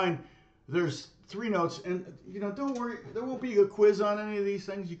 Keep in mind, there's 3 notes, and you know, don't worry, there won't be a quiz on any of these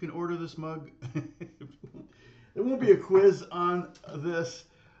things. You can order this mug. There won't be a quiz on this,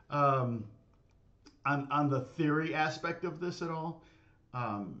 on the theory aspect of this at all.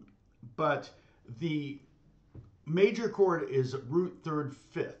 But the major chord is root 3rd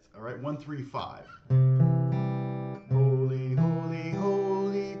 5th. All right, 1 3 5. Holy, holy,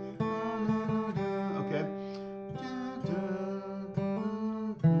 holy. Okay.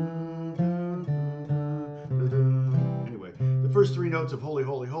 Anyway, the first three notes of Holy,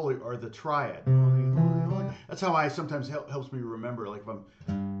 Holy, Holy are the triad. Holy, Holy, Holy. That's how I sometimes helps me remember. Like if I'm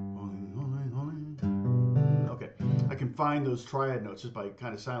Holy, Holy, Holy. Okay, I can find those triad notes just by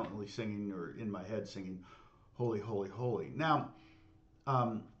kind of silently singing or in my head singing Holy, Holy, Holy. Now,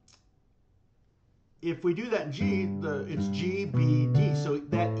 if we do that in G, it's G, B, D. So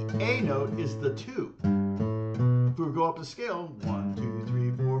that A note is the 2. If we go up the scale, 1, 2,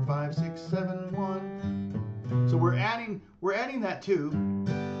 3, 4, 5, 6, 7, 1. So we're adding that 2.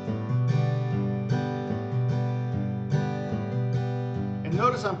 And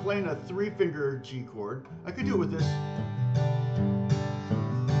notice I'm playing a 3-finger G chord. I could do it with this.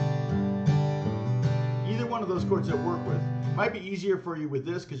 Either one of those chords that work with. Might be easier for you with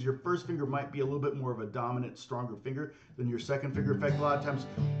this because your first finger might be a little bit more of a dominant, stronger finger than your second finger. In fact, a lot of times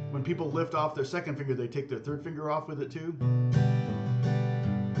when people lift off their second finger, they take their third finger off with it too.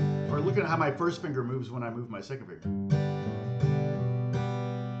 Or looking at how my first finger moves when I move my second finger.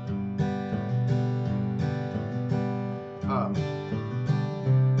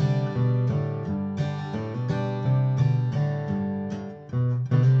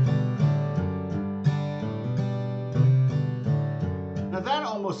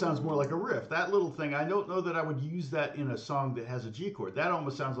 Sounds more like a riff. That little thing, I don't know that I would use that in a song that has a G chord. That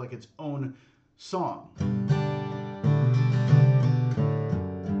almost sounds like its own song.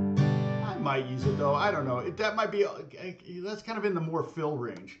 I might use it though. I don't know. That might be, that's kind of in the more fill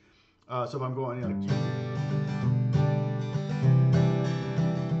range. So if I'm going, like G.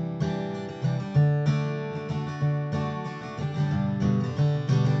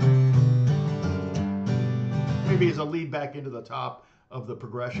 Maybe as a lead back into the top of the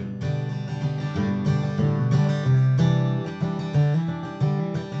progression.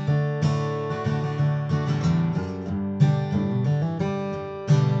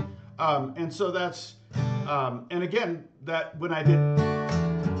 And so that's, and again, that when I did,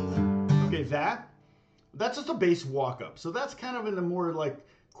 okay, that's just a bass walk up. So that's kind of in the more like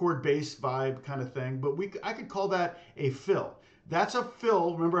chord bass vibe kind of thing, but I could call that a fill. That's a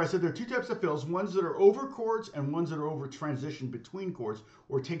fill. Remember I said there are 2 types of fills, ones that are over chords and ones that are over transition between chords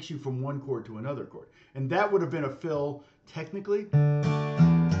or takes you from one chord to another chord. And that would have been a fill technically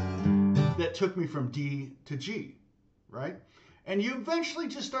that took me from D to G, right? And you eventually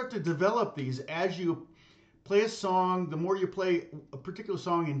just start to develop these as you play a song. The more you play a particular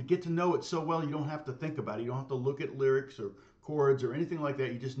song and get to know it so well, you don't have to think about it. You don't have to look at lyrics or chords or anything like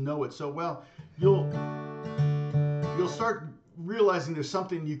that. You just know it so well. You'll start realizing there's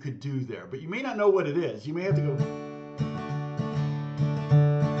something you could do there, but you may not know what it is. You may have to go,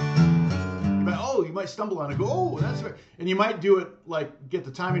 you might stumble on it and go, oh, that's right. And you might do it like get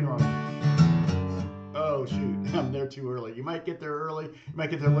the timing wrong. Oh shoot, I'm there too early. You might get there early, you might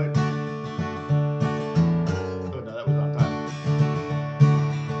get there late. Oh no, that was on time.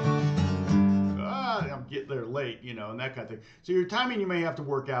 I'll get there late, and that kind of thing. So your timing you may have to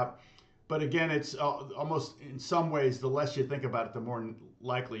work out. But again, it's almost in some ways, the less you think about it, the more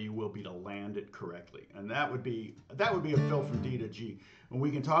likely you will be to land it correctly. And that would be a fill from D to G. And we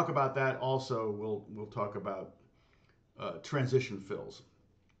can talk about that also. We'll talk about transition fills.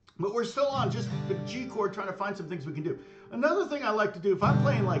 But we're still on just the G chord, trying to find some things we can do. Another thing I like to do, if I'm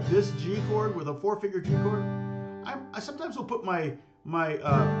playing like this G chord with a 4-finger G chord, I sometimes will put my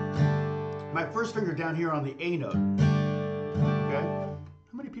first finger down here on the A note. Okay.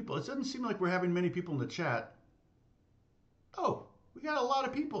 People. It doesn't seem like we're having many people in the chat. Oh, we got a lot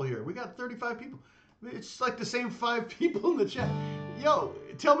of people here. We got 35 people. It's like the same 5 people in the chat. Yo,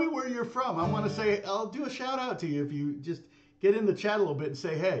 tell me where you're from. I want to say, I'll do a shout out to you if you just get in the chat a little bit and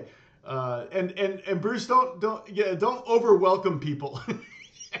say, hey. And Bruce, don't over welcome people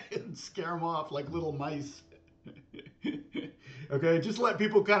and scare them off like little mice. Okay, just let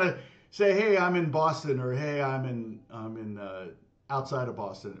people kind of say, hey, I'm in Boston, or hey, I'm in outside of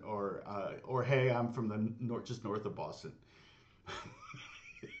Boston, or hey, I'm from the just north of Boston. I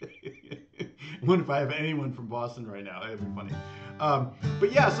wonder if I have anyone from Boston right now. That'd be funny.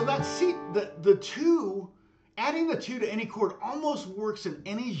 But yeah, so that the 2, adding the 2 to any chord almost works in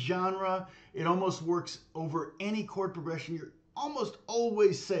any genre. It almost works over any chord progression. You're almost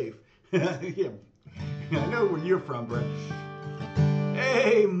always safe. Yeah, I know where you're from, Brett.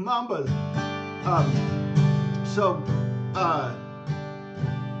 Hey, Mambas.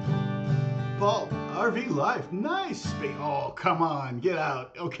 Paul, RV Life, nice. Oh, come on, get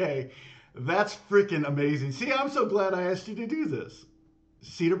out. Okay, that's freaking amazing. See, I'm so glad I asked you to do this.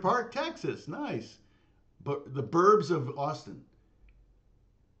 Cedar Park, Texas, nice. But the burbs of Austin.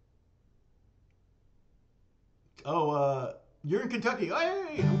 Oh, you're in Kentucky.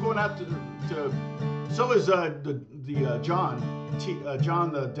 Hey, I'm going out to So is John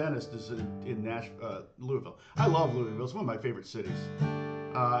the dentist is in Louisville. I love Louisville. It's one of my favorite cities.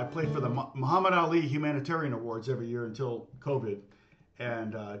 I played for the Muhammad Ali Humanitarian Awards every year until COVID,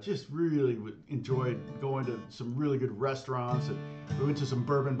 and just really enjoyed going to some really good restaurants, and we went to some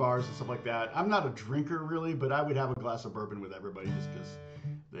bourbon bars and stuff like that. I'm not a drinker really, but I would have a glass of bourbon with everybody just because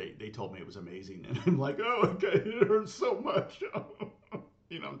they told me it was amazing, and I'm like, oh, okay, it hurts so much.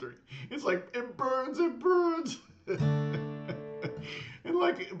 You know, I'm drinking. It's like, it burns. And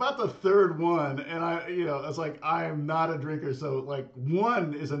like about the third one, and it's like, I am not a drinker, so like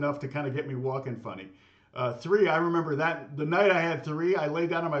one is enough to kind of get me walking funny. Three, I remember that the night I had three, I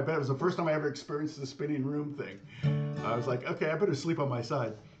laid down on my bed. It was the first time I ever experienced the spinning room thing. I was like, okay, I better sleep on my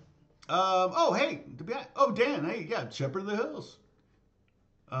side. Hey, Dan, hey, yeah, Shepherd of the Hills.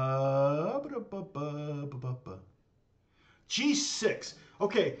 G6.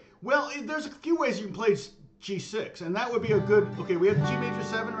 Okay, well, there's a few ways you can play G6, and that would be a good. Okay, we have G major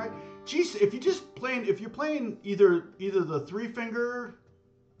 7, right? If you're playing either the 3-finger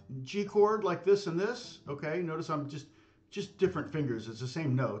G chord like this and this. Okay, notice I'm just different fingers. It's the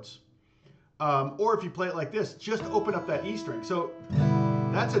same notes. Or if you play it like this, just open up that E string. So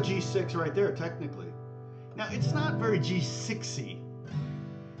that's a G6 right there, technically. Now it's not very G6y.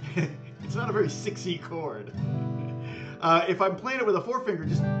 It's not a very 6y chord. If I'm playing it with a 4-finger,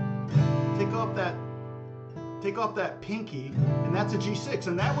 just take off that pinky, and that's a G6,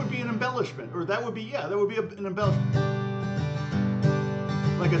 and that would be an embellishment, or that would be an embellishment,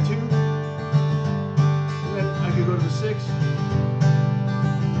 like a 2, and then I could go to the 6.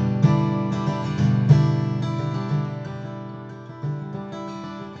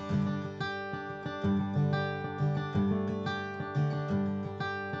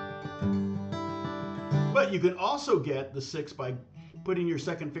 But you can also get the 6 by putting your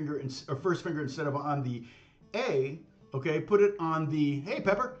second finger or first finger instead of on the A. Okay, put it on the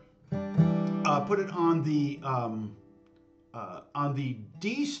Pepper. Put it on the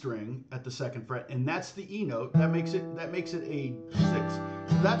D string at the 2nd fret, and that's the E note. That makes it a 6.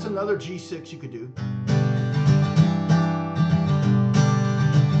 So that's another G6 you could do.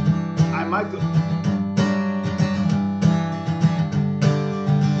 I might go.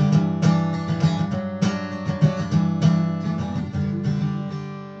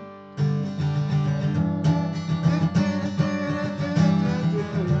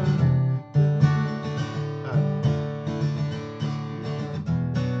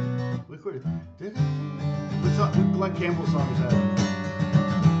 Glenn Campbell's song is that.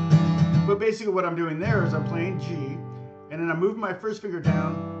 But basically what I'm doing there is I'm playing G, and then I'm moving my first finger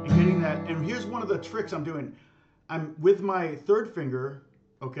down and getting that. And here's one of the tricks I'm doing. I'm with my 3rd finger,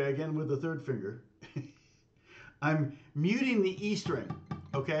 okay, again with the 3rd finger, I'm muting the E string,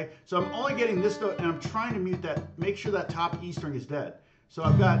 okay? So I'm only getting this note, and I'm trying to mute that, make sure that top E string is dead. So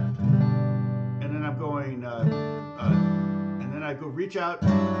I've got, and then I'm going, and then I go reach out.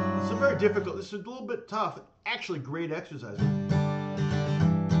 This is very difficult. This is a little bit tough. Actually, great exercise.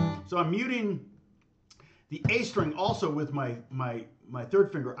 So I'm muting the A string also with my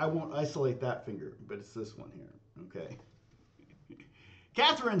 3rd finger. I won't isolate that finger, but it's this one here. Okay.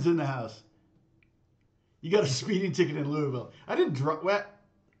 Catherine's in the house. You got a speeding ticket in Louisville. I didn't drive.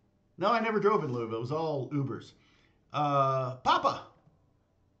 No, I never drove in Louisville. It was all Ubers. Papa,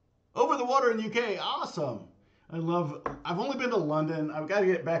 over the water in the UK. Awesome. I've only been to London. I've got to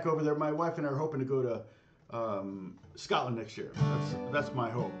get back over there. My wife and I are hoping to go to Scotland next year. That's my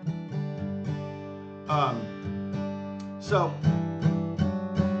hope.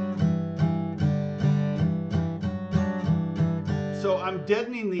 So I'm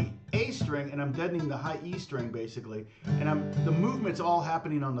deadening the A string, and I'm deadening the high E string basically, and the movement's all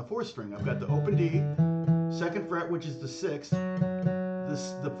happening on the 4th string. I've got the open D, 2nd fret, which is the 6th,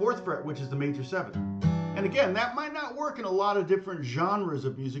 the 4th fret, which is the major 7th. And again, that might not work in a lot of different genres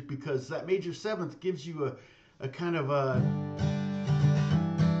of music, because that major 7th gives you a kind of a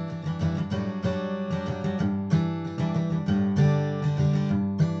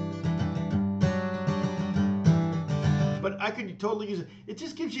but I could totally use it. It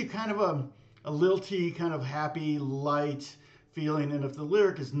just gives you kind of a lilty, kind of happy, light feeling. And if the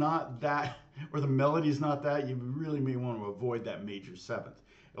lyric is not that, or the melody is not that, you really may want to avoid that major 7th.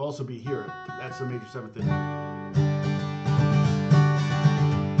 It'll also be here. That's the major 7th.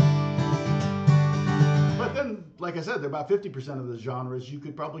 But then, like I said, there are about 50% of the genres you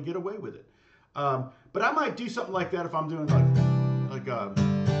could probably get away with it. But I might do something like that if I'm doing like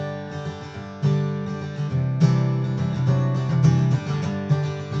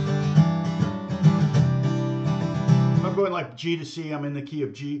I'm going like G to C. I'm in the key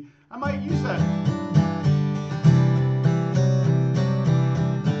of G. I might use that.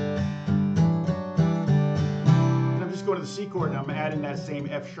 And I'm just going to the C chord and I'm adding that same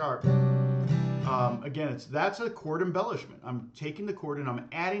F sharp. Again, that's a chord embellishment. I'm taking the chord and I'm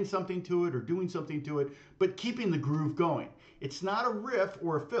adding something to it or doing something to it, but keeping the groove going. It's not a riff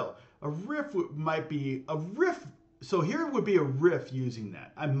or a fill. A riff might be a riff. So here would be a riff using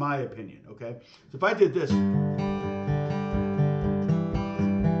that, in my opinion, okay? So if I did this.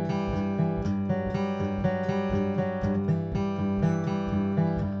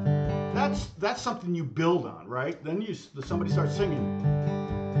 That's something you build on, right? Then somebody starts singing.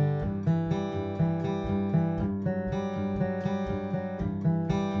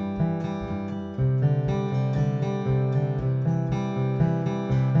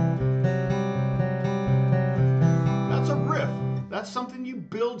 That's a riff. That's something you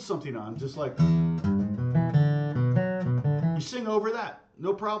build something on, just like you sing over that,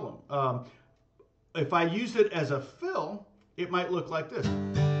 no problem. If I used it as a fill, it might look like this.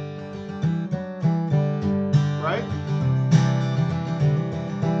 Right?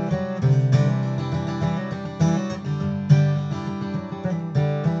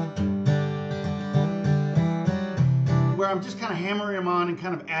 Where I'm just kind of hammering them on and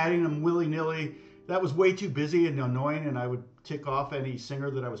kind of adding them willy-nilly. That was way too busy and annoying, and I would tick off any singer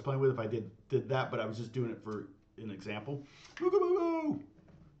that I was playing with if I did that, but I was just doing it for an example. Mooga Mooga!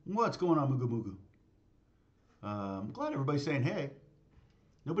 What's going on, Mooga Mooga? I'm glad everybody's saying hey.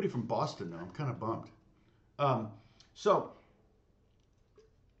 Nobody from Boston, though. I'm kind of bummed.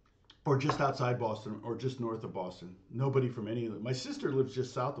 Or just outside Boston, or just north of Boston. Nobody from any of them. My sister lives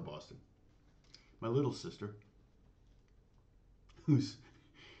just south of Boston. My little sister, who's,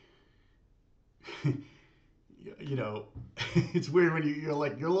 you know, it's weird when you're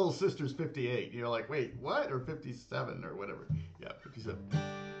like, your little sister's 58. You're like, wait, what? Or 57 or whatever. Yeah, 57.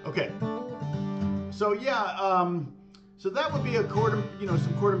 Okay. So yeah, so that would be a chord,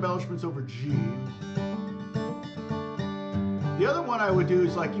 some chord embellishments over G. The other one I would do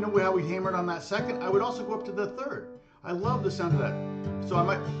is like, how we hammered on that second? I would also go up to the third. I love the sound of that. So I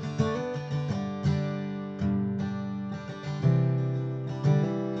might.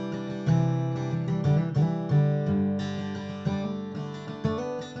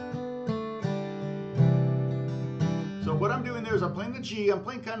 So what I'm doing there is I'm playing the G. I'm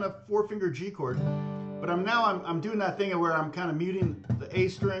playing kind of 4-finger G chord. But I'm doing that thing where I'm kind of muting the A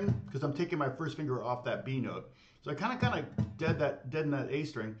string because I'm taking my first finger off that B note. So I kind of deaden that A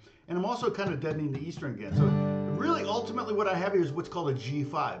string, and I'm also kind of deadening the E string again. So really, ultimately, what I have here is what's called a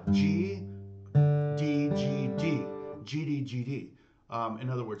G5. G, D, G, D, G, D, G, D. In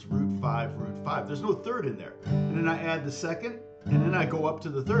other words, root 5, root 5. There's no third in there. And then I add the second, and then I go up to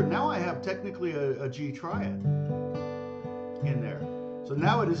the third. Now I have technically a G triad in there. So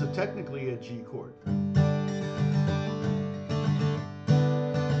now it is technically a G chord.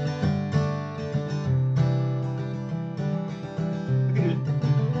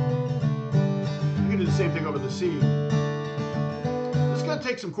 Same thing over the C. It's going to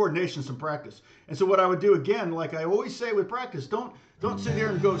take some coordination, some practice. And so what I would do again, like I always say with practice, don't sit here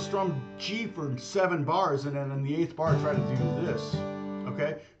and go strum G for 7 bars and then in the 8th bar try to do this.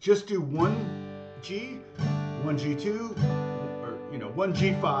 Okay? Just do 1 G, 1 G2, or 1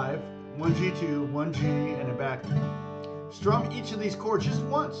 G5, 1 G2, 1 G, and then back. Strum each of these chords just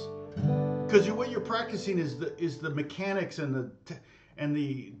once. Because what you're practicing is the mechanics and the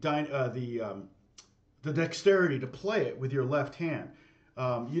dexterity to play it with your left hand.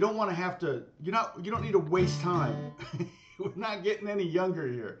 You don't want to have to. You don't need to waste time. We're not getting any younger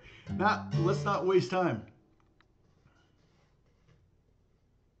here. Let's not waste time.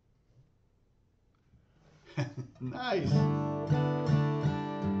 Nice.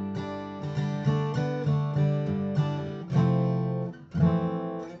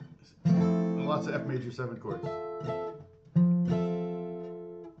 Lots of F major 7 chords.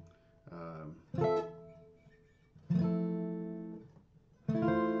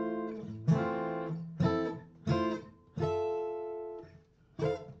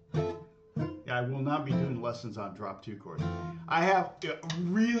 I will not be doing lessons on drop 2 chords. I have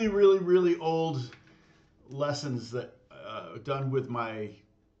really, really, really old lessons that done with my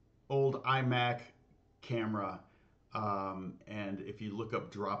old iMac camera. And if you look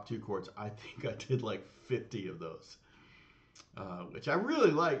up drop 2 chords, I think I did like 50 of those, which I really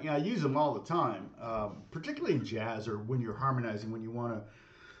like. I use them all the time, particularly in jazz or when you're harmonizing, when you want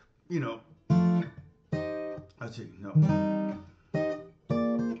to, let's see, no.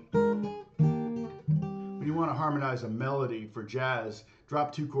 When you want to harmonize a melody for jazz,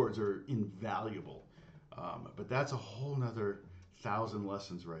 drop 2 chords are invaluable. But that's a whole nother 1,000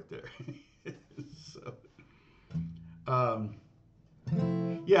 lessons right there. So,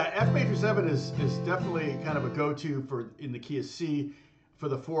 yeah, F major 7 is definitely kind of a go-to for in the key of C for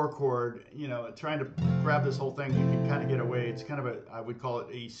the 4 chord. You know, trying to grab this whole thing, you can kind of get away. It's kind of a, I would call it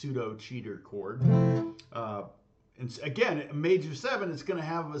a pseudo cheater chord. And again, major 7, it's going to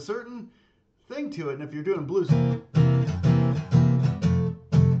have a certain thing to it. And if you're doing blues, you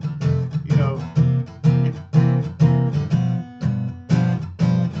know,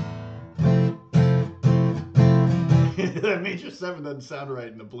 that major 7 doesn't sound right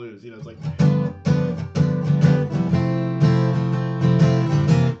in the blues. You know, it's like.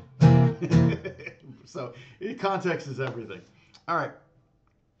 So context is everything. All right.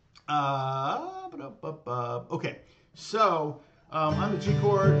 Okay. So on the G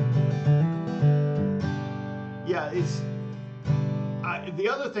chord, yeah, it's the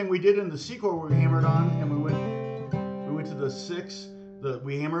other thing we did in the C chord, we hammered on, and we went to the 6.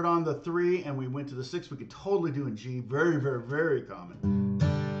 We hammered on the 3, and we went to the 6. We could totally do in G. Very, very, very common.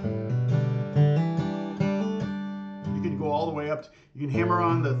 You can go all the way up. You can hammer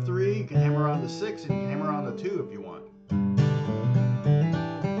on the 3. You can hammer on the 6, and you can hammer on the 2 if you want.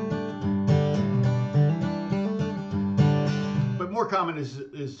 But more common is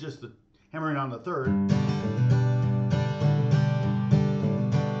just the hammering on the 3rd,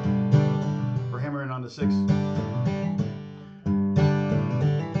 or hammering on the 6th.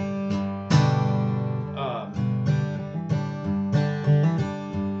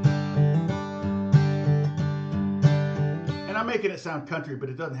 I'm making it sound country, but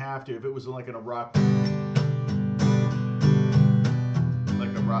it doesn't have to. If it was like in a rock,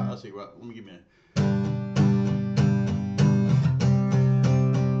 let's see, let me give you a minute.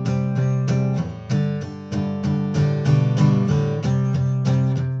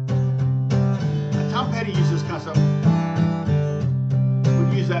 Tom Petty uses this kind of stuff.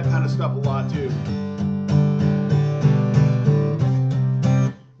 Would use that kind of stuff a lot too,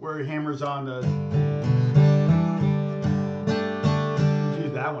 where he hammers on the.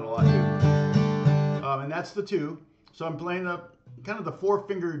 That one a lot too, and that's the 2. So I'm playing kind of the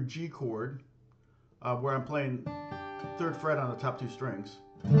 4-fingered G chord, where I'm playing 3rd fret on the top 2 strings,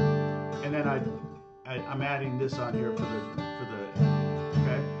 and then I'm adding this on here for the.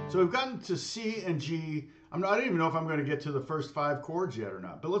 Okay, so we've gotten to C and G. I don't even know if I'm going to get to the first 5 chords yet or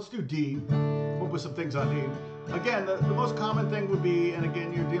not, but let's do D. We'll put some things on D. Again, the most common thing would be, and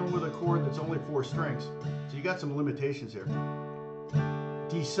again, you're dealing with a chord that's only 4 strings, so you got some limitations here.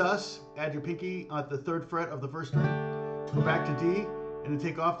 D sus, add your pinky at the 3rd fret of the 1st string, go back to D, and then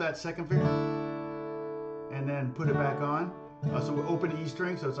take off that 2nd finger, and then put it back on. So we'll open E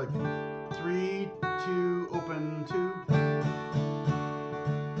string, so it's like 3, 2, open 2.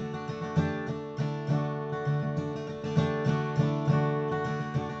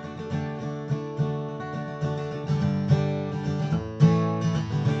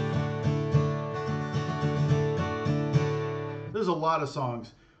 There's a lot of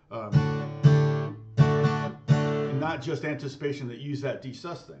songs, and not just Anticipation, that use that D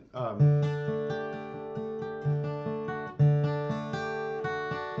sus thing. How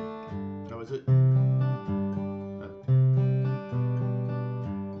is it?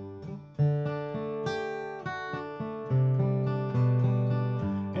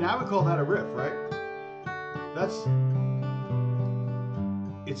 And I would call that a riff, right?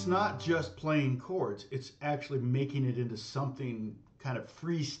 It's not just playing chords, it's actually making it into something kind of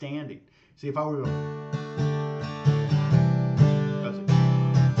freestanding. See, if I were to go, that's it.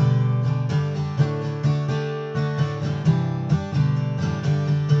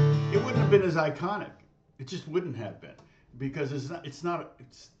 It wouldn't have been as iconic. It just wouldn't have been, because it's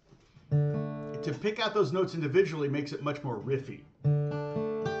to pick out those notes individually makes it much more riffy.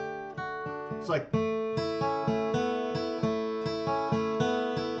 It's like,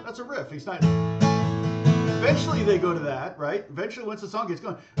 that's a riff. He's not. Eventually they go to that, right? Eventually, once the song gets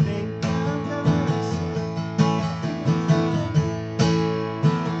going,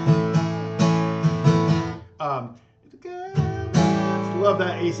 love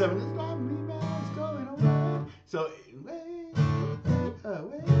that A7. So, is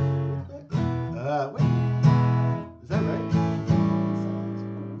that right?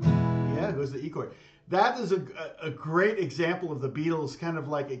 Yeah, it goes to the E chord. That is a great example of the Beatles kind of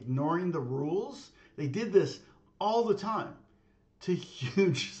like ignoring the rules. They did this all the time to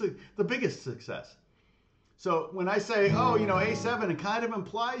the biggest success. So when I say, oh, you know, A7, it kind of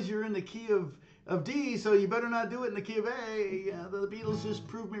implies you're in the key of D, so you better not do it in the key of A. Yeah, the Beatles just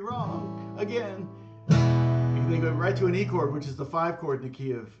proved me wrong again. They go right to an E chord, which is the 5 chord in the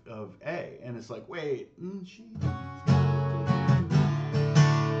key of A. And it's like, wait.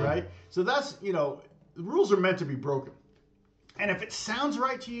 right? So that's, you know, the rules are meant to be broken. And if it sounds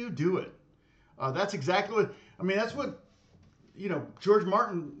right to you, do it. That's exactly what, I mean, that's what, you know, George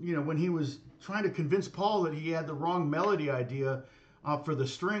Martin, you know, when he was trying to convince Paul that he had the wrong melody idea for the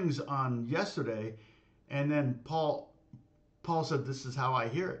strings on Yesterday, and then Paul said, "This is how I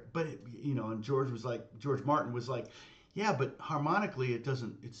hear it." But it, you know, and George Martin was like, "Yeah, but harmonically, it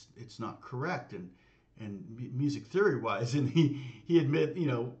doesn't. It's not correct." And music theory wise, and he admit, you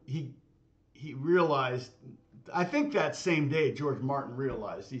know, he realized. I think that same day, George Martin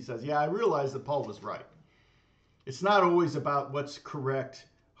realized. He says, "Yeah, I realized that Paul was right. It's not always about what's correct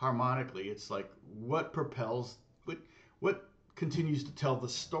harmonically. It's like what propels, what continues to tell the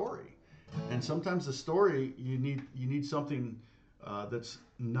story. And sometimes the story you need something that's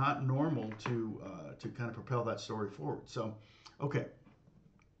not normal to kind of propel that story forward." So, okay.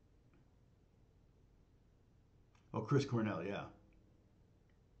 Oh, Chris Cornell, yeah.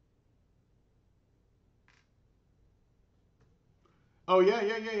 Oh yeah,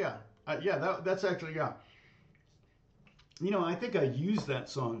 that's actually, yeah. You know, I think I used that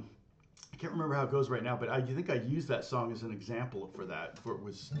song. I can't remember how it goes right now, but I think I used that song as an example for that. For it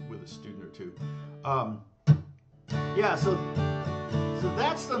was with a student or two. Um, yeah, so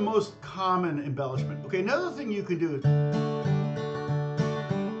that's the most common embellishment. Okay, another thing you can do is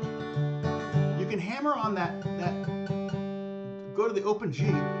you can hammer on that go to the open G,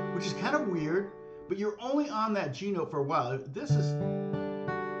 which is kind of weird, but you're only on that G note for a while. This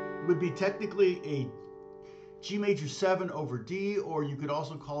would be technically a G major 7 over D, or you could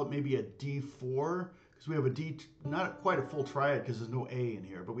also call it maybe a D4, because we have a D, not quite a full triad because there's no A in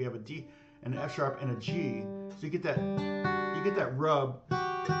here, but we have a D, an F sharp, and a G. So you get that rub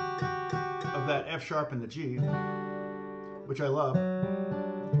of that F sharp and the G, which I love.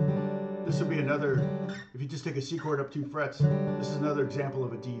 This would be another, if you just take a C chord up 2 frets, this is another example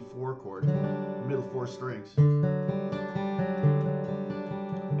of a D4 chord, middle 4 strings.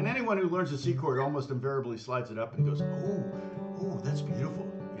 And anyone who learns the C chord almost invariably slides it up and goes, oh, that's beautiful,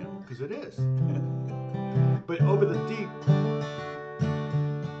 you know, because it is. But over the D,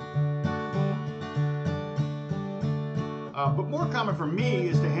 but more common for me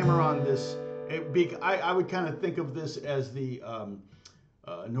is to hammer on this. I would kind of think of this as the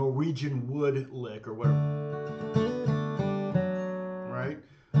Norwegian wood lick or whatever, right?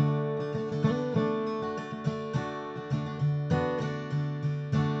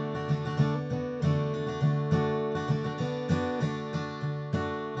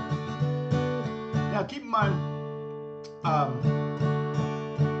 Now keep in mind,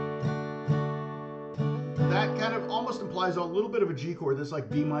 that kind of almost implies a little bit of a G chord. That's like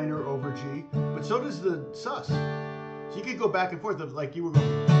B minor over G, but so does the sus. So you could go back and forth, like you were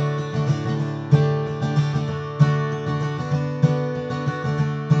going.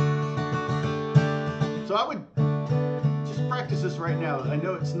 So I would just practice this right now. I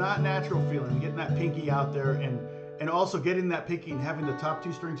know it's not natural feeling, getting that pinky out there, and also getting that pinky and having the top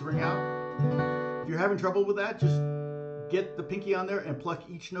 2 strings ring out. If you're having trouble with that, just get the pinky on there and pluck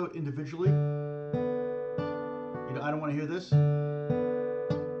each note individually. You know, I don't want to hear this.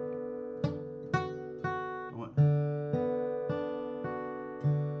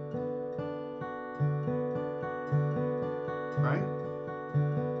 Right?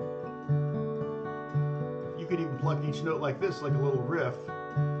 You could even pluck each note like this, like a little riff.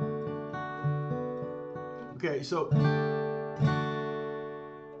 Okay, so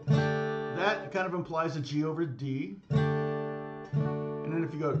that kind of implies a G over D. And then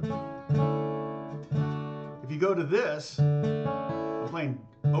if you go to this, I'm playing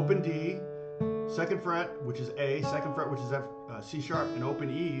open D, 2nd fret, which is A, 2nd fret, which is F, C sharp, and open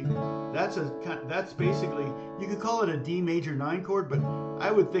E. That's basically, you could call it a D major 9 chord, but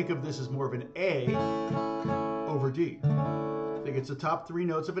I would think of this as more of an A over D. I think it's the top 3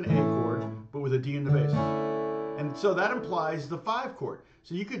 notes of an A chord, but with a D in the bass. And so that implies the 5 chord.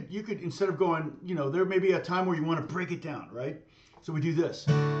 So you could instead of going, you know, there may be a time where you want to break it down, right? So we do this.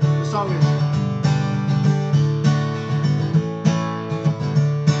 The song is,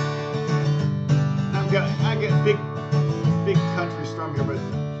 I get big country strum here, but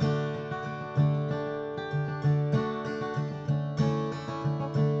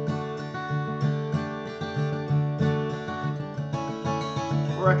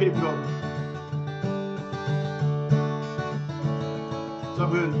or I could even go. So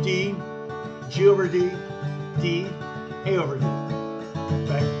I'm going D, G over D, D, A over D.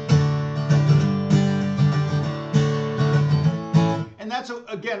 Okay? And that's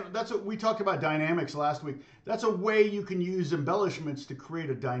what we talked about dynamics last week. That's a way you can use embellishments to create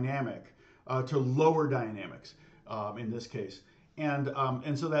a dynamic, to lower dynamics in this case.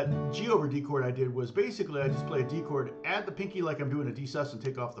 And so that G over D chord I did was basically I just play a D chord, add the pinky like I'm doing a D sus, and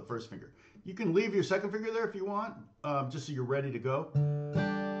take off the first finger. You can leave your second finger there if you want, just so you're ready to go.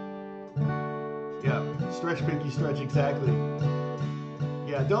 Yeah, stretch pinky, stretch exactly.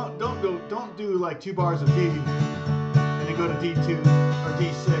 Yeah, don't do like 2 bars of D and then go to D2 or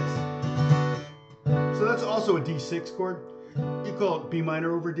D6. So that's also a D6 chord. You call it B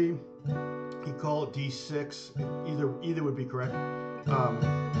minor over D. You call it D6. Either would be correct.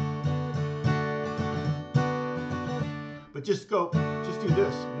 But just do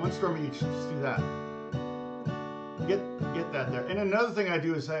this. 1 strum each. Just do that. Get that there. And another thing I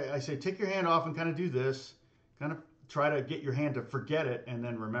do is I say take your hand off and kind of do this. Kind of try to get your hand to forget it and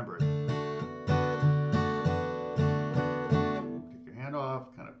then remember it. Take your hand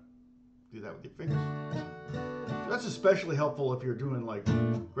off. Kind of do that with your fingers. So that's especially helpful if you're doing like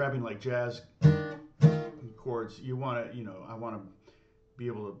grabbing like jazz chords. You want to, I want to be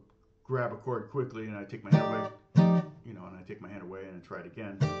able to grab a chord quickly, and I take my hand away. And I take my hand away and I try it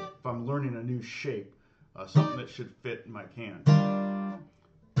again. If I'm learning a new shape, something that should fit in my can.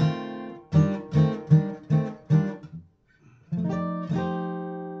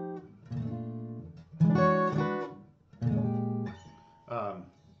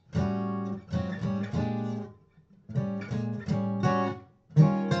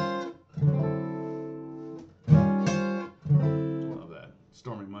 Love that.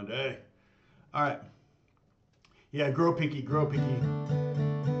 Stormy Monday. All right. Yeah, grow pinky, grow pinky.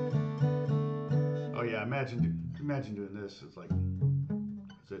 Oh yeah, imagine doing this. It's like,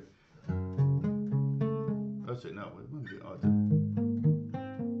 that's it. That's it. No, oh, it's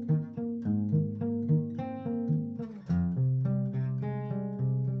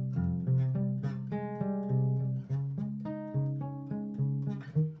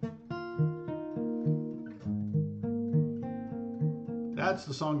That's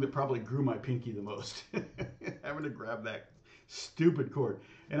the song that probably grew my pinky the most. Having to grab that stupid chord.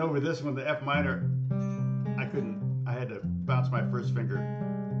 And over this one, the F minor, I had to bounce my first finger.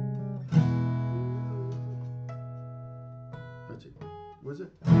 Let's see, was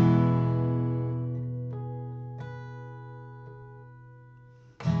it?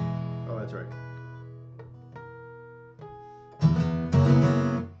 Oh, that's right.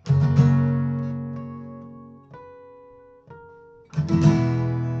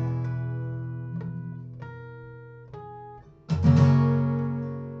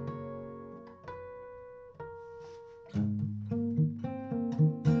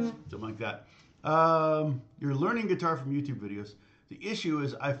 That. You're learning guitar from YouTube videos. The issue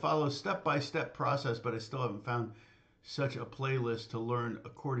is I follow step-by-step process, but I still haven't found such a playlist to learn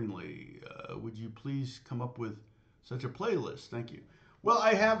accordingly. Would you please come up with such a playlist? Thank you. Well,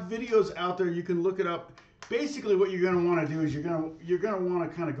 I have videos out there. You can look it up. Basically, what you're going to want to do is you're going to want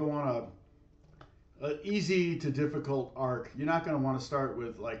to kind of go on a easy to difficult arc. You're not going to want to start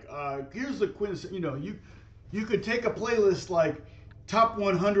with like here's the quintessence. You could take a playlist like top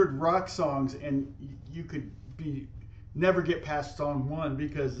 100 rock songs, and you could never get past song 1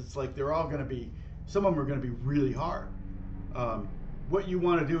 because it's like they're all going to be, some of them are going to be really hard. What you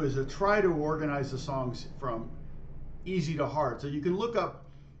want to do is try to organize the songs from easy to hard. So you can look up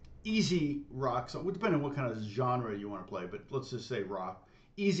easy rock songs, depending on what kind of genre you want to play, but let's just say rock.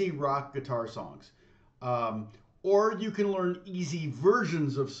 Easy rock guitar songs. Or you can learn easy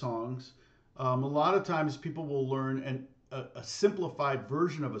versions of songs. A lot of times people will learn a simplified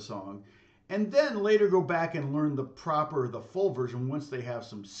version of a song, and then later go back and learn the full version once they have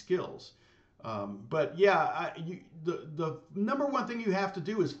some skills. But yeah, the number one thing you have to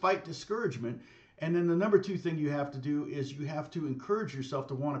do is fight discouragement, and then the number 2 thing you have to do is you have to encourage yourself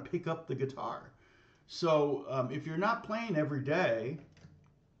to want to pick up the guitar. So if you're not playing every day,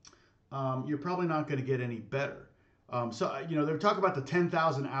 you're probably not going to get any better. So they talk about the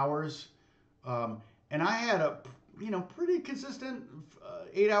 10,000 hours, and I had a pretty consistent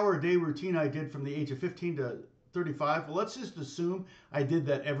 8-hour-a-day routine I did from the age of 15 to 35. Well, let's just assume I did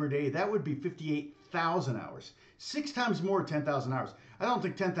that every day. That would be 58,000 hours. 6 times more 10,000 hours. I don't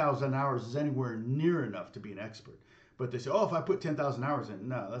think 10,000 hours is anywhere near enough to be an expert. But they say, oh, if I put 10,000 hours in,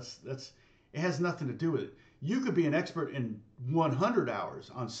 no, it has nothing to do with it. You could be an expert in 100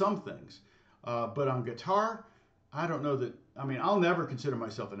 hours on some things. But on guitar, I don't know that, I'll never consider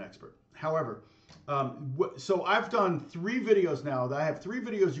myself an expert. However, so I've done 3 videos now. I have 3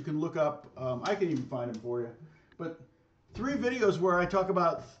 videos you can look up. I can even find them for you. But 3 videos where I talk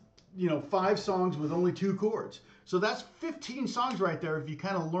about, 5 songs with only 2 chords. So that's 15 songs right there. If you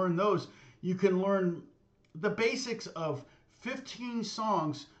kind of learn those, you can learn the basics of 15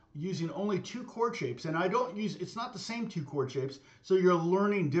 songs using only 2 chord shapes, and I don't use, it's not the same 2 chord shapes, so you're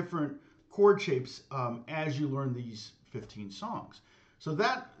learning different chord shapes as you learn these 15 songs. So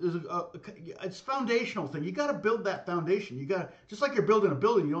that is it's foundational thing. You got to build that foundation. You got to, just like you're building a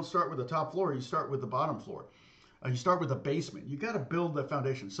building, you don't start with the top floor, you start with the bottom floor. You start with the basement. You got to build the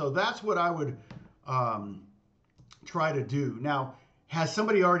foundation. So that's what I would try to do. Now, has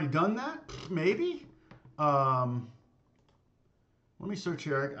somebody already done that? Maybe. Let me search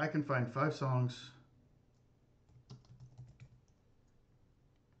here. I can find 5 songs.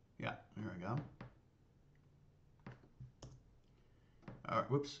 Yeah, there we go. All right,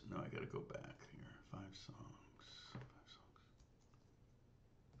 whoops. No, I got to go back here. 5 songs. 5 songs.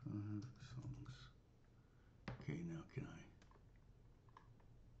 5 songs. Okay, now can I?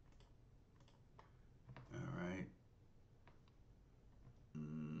 All right.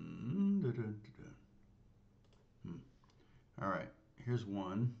 All right, here's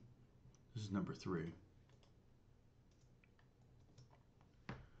one. This is number 3.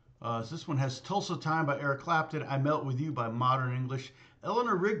 So this one has Tulsa Time by Eric Clapton, I Melt With You by Modern English,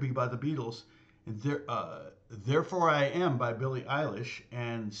 Eleanor Rigby by the Beatles, and Therefore I Am by Billie Eilish,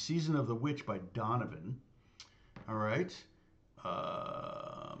 and Season of the Witch by Donovan. All right. If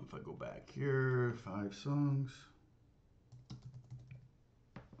I go back here, 5 songs.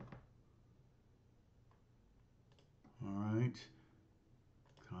 All right.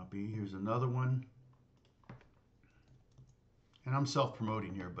 Copy. Here's another one. And I'm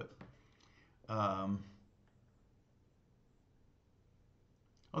self-promoting here, but oh,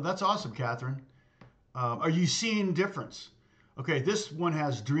 that's awesome, Catherine. Are you seeing difference? Okay, this one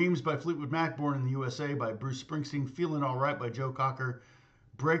has Dreams by Fleetwood Mac, Born in the USA by Bruce Springsteen, Feeling All Right by Joe Cocker,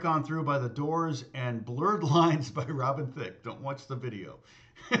 Break On Through by The Doors, and Blurred Lines by Robin Thicke. Don't watch the video.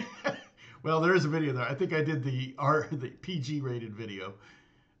 Well, there is a video there. I think I did the PG rated video.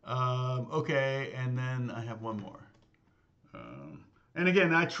 Okay, and then I have one more. And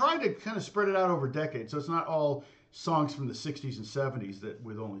again, I try to kind of spread it out over decades, so it's not all songs from the 60s and 70s that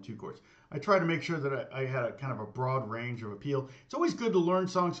with only 2 chords. I try to make sure that I had a kind of a broad range of appeal. It's always good to learn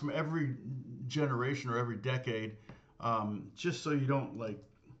songs from every generation or every decade, just so you don't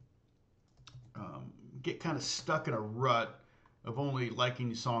get kind of stuck in a rut of only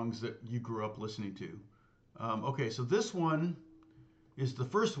liking songs that you grew up listening to. Okay, so this one is the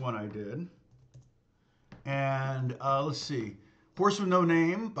first one I did. And let's see. Horse with No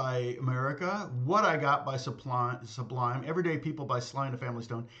Name by America. What I Got by Sublime. Everyday People by Sly and the Family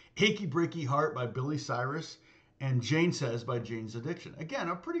Stone. Achy Breaky Heart by Billy Cyrus. And Jane Says by Jane's Addiction. Again,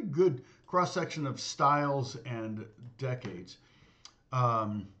 a pretty good cross-section of styles and decades.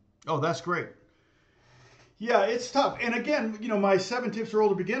 Oh, that's great. Yeah, it's tough. And again, my 7 tips for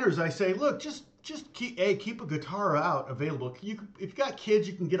older beginners, I say, look, just keep a guitar out available. If you've got kids,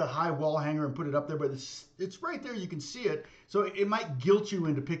 you can get a high wall hanger and put it up there, but it's right there. You can see it. So it might guilt you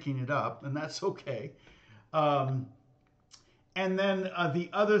into picking it up, and that's okay. And then the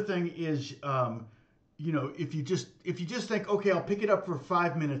other thing is, if you just think, okay, I'll pick it up for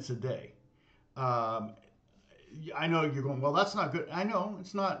 5 minutes a day. I know you're going, well, that's not good. I know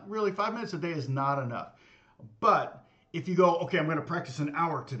it's not really. 5 minutes a day is not enough. But if you go, okay, I'm going to practice an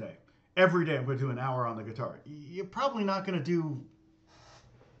hour today. Every day I'm going to do an hour on the guitar. You're probably not going to do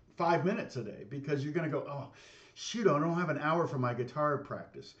 5 minutes a day because you're going to go, oh, shoot, I don't have an hour for my guitar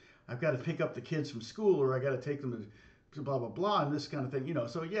practice. I've got to pick up the kids from school or I got to take them to blah, blah, blah, and this kind of thing.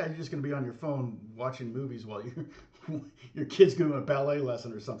 So yeah, you're just going to be on your phone watching movies while your kid's doing a ballet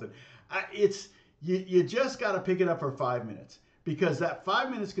lesson or something. You just got to pick it up for 5 minutes because that 5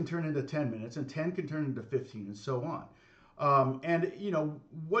 minutes can turn into 10 minutes and 10 can turn into 15 and so on. And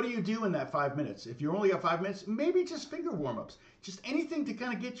what do you do in that 5 minutes? If you only got 5 minutes, maybe just finger warm-ups. Just anything to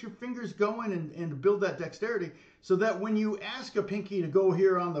kind of get your fingers going and to build that dexterity so that when you ask a pinky to go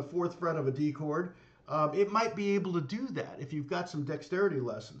here on the 4th fret of a D chord, it might be able to do that if you've got some dexterity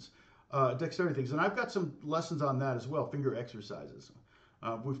lessons, dexterity things. And I've got some lessons on that as well, finger exercises.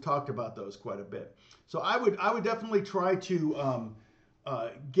 We've talked about those quite a bit. So I would definitely try to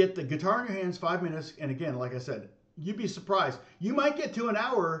get the guitar in your hands 5 minutes. And again, like I said, you'd be surprised. You might get to an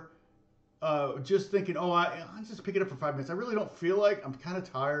hour just thinking, oh, I'll just pick it up for 5 minutes. I really don't feel like I'm kind of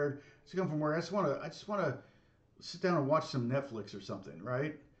tired. Just come from work. I just want to sit down and watch some Netflix or something,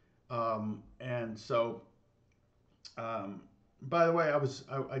 right? And so, by the way,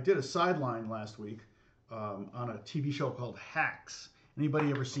 I did a sideline last week on a TV show called Hacks. Anybody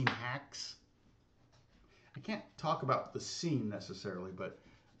ever seen Hacks? I can't talk about the scene necessarily, but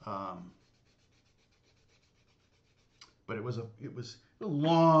it was a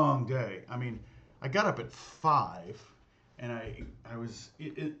long day. I mean, I got up at 5, and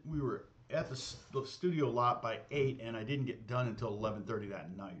we were at the studio lot by 8, and I didn't get done until 11:30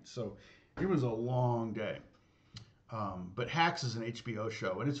 that night. So it was a long day. But Hacks is an HBO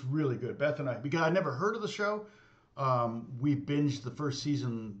show, and it's really good. Beth and I, because I'd never heard of the show, we binged the first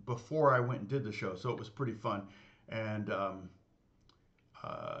season before I went and did the show, so it was pretty fun. And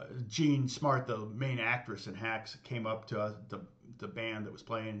Jean Smart, the main actress in Hacks, came up to us, the band that was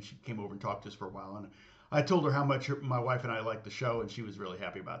playing, and she came over and talked to us for a while. And I told her how much my wife and I liked the show, and she was really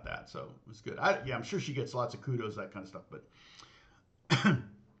happy about that. So it was good. I'm sure she gets lots of kudos, that kind of stuff. But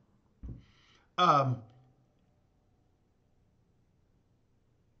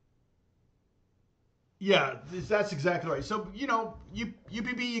yeah, that's exactly right. So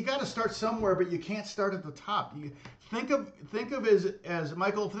UPB, you got to start somewhere, but you can't start at the top. You think of as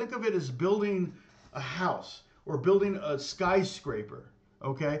Michael, think of it as building a house or building a skyscraper.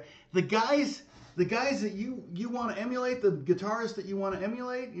 Okay, the guys that you want to emulate, the guitarists that you want to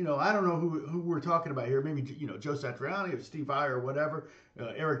emulate, I don't know who we're talking about here. Maybe Joe Satriani or Steve Vai or whatever,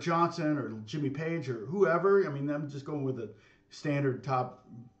 Eric Johnson or Jimmy Page or whoever. I mean, I'm just going with the standard top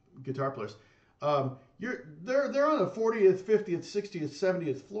guitar players. They're on the 40th, 50th, 60th,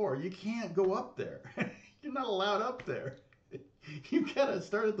 70th floor. You can't go up there. You're not allowed up there. You gotta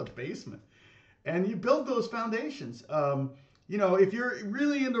start at the basement, and you build those foundations. If you're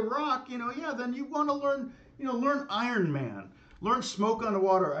really into rock, then you want to learn Iron Man, learn Smoke on the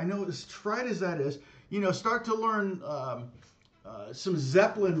Water. I know, as trite as that is, start to learn some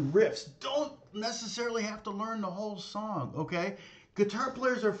Zeppelin riffs. Don't necessarily have to learn the whole song, okay? Guitar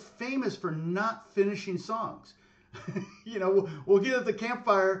players are famous for not finishing songs. We'll get at the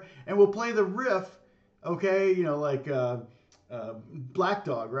campfire and we'll play the riff, okay? Like Black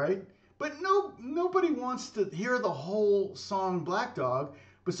Dog, right? But nobody wants to hear the whole song Black Dog.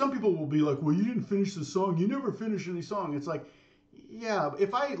 But some people will be like, well, you didn't finish the song. You never finish any song. It's like, yeah,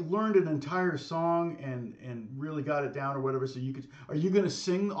 if I learned an entire song and really got it down or whatever, are you going to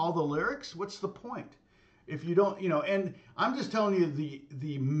sing all the lyrics? What's the point? If you don't, and I'm just telling you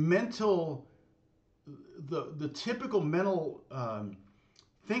the mental, the typical mental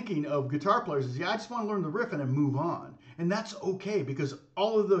thinking of guitar players is, I just want to learn the riff and then move on. And that's okay, because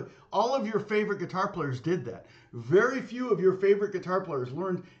all of your favorite guitar players did that. Very few of your favorite guitar players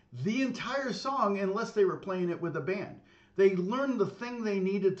learned the entire song unless they were playing it with a band. They learned the thing they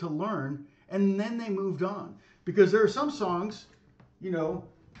needed to learn, and then they moved on. Because there are some songs,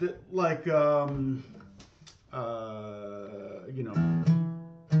 that like,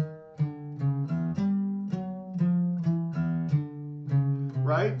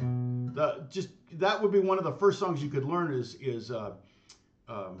 right? That would be one of the first songs you could learn is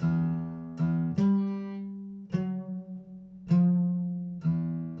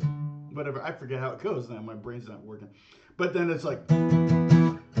whatever. I forget how it goes now. My brain's not working. But then it's like,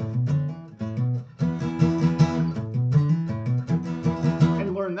 and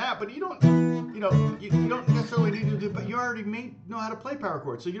learn that. But you don't necessarily need to do. But you already know how to play power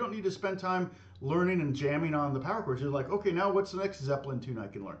chords, so you don't need to spend time learning and jamming on the power chords. You're like, okay, now what's the next Zeppelin tune I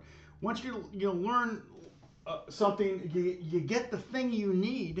can learn? Once you learn something, you get the thing you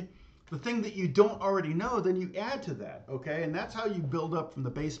need, the thing that you don't already know, then you add to that, okay? And that's how you build up from the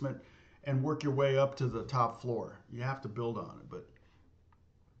basement and work your way up to the top floor. You have to build on it,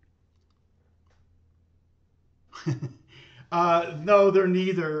 but no, they're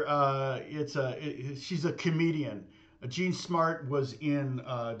neither. She's a comedian. Jean Smart was in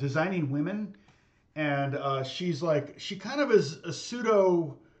Designing Women, and she kind of is a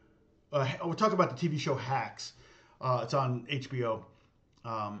pseudo. We'll talk about the TV show Hacks. It's on HBO,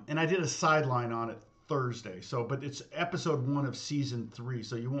 and I did a sideline on it Thursday. But it's episode 1 of season 3,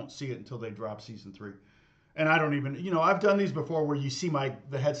 so you won't see it until they drop season 3. And I don't even, I've done these before where you see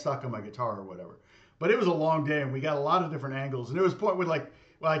the headstock on my guitar or whatever. But it was a long day, and we got a lot of different angles, and it was point with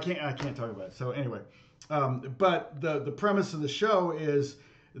I can't talk about it. So anyway, but the premise of the show is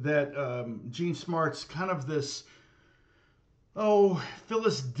that Jean Smart's kind of this.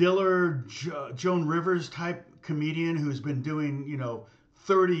 Phyllis Diller, Joan Rivers type comedian who's been doing,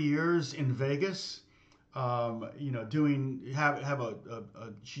 30 years in Vegas.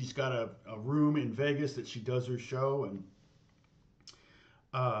 She's got a room in Vegas that she does her show, and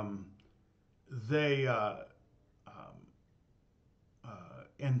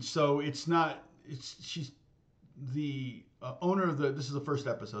and so she's the owner of this is the first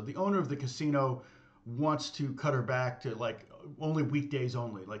episode. The owner of the casino wants to cut her back to only weekdays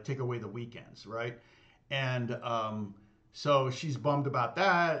only, take away the weekends, right? And so she's bummed about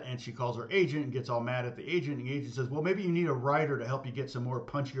that, and she calls her agent and gets all mad at the agent. And the agent says, well, maybe you need a writer to help you get some more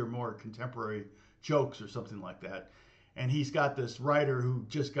punchier, more contemporary jokes or something like that. and he's got this writer who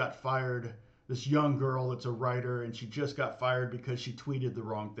just got fired. This young girl that's a writer, and she just got fired because she tweeted the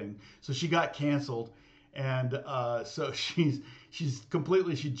wrong thing. So she got canceled, and so she's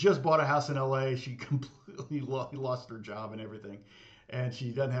completely. She just bought a house in L.A. She completely lost her job and everything, and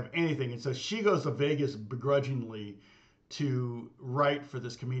she doesn't have anything. And so she goes to Vegas begrudgingly to write for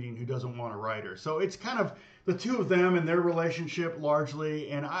this comedian who doesn't want to write her. So it's kind of the two of them and their relationship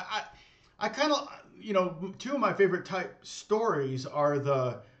largely. And I kind of, two of my favorite type stories are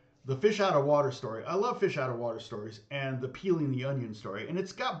the fish out of water story. I love fish out of water stories and the peeling the onion story. And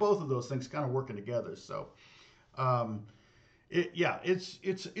it's got both of those things kind of working together. So,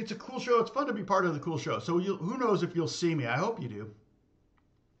 it's a cool show. It's fun to be part of the cool show. So who knows if you'll see me? I hope you do.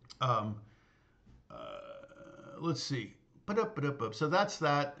 Let's see. So that's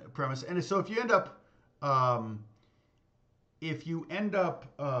that premise. And so if you end up, oh,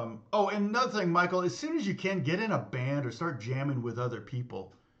 and another thing, Michael, as soon as you can, get in a band or start jamming with other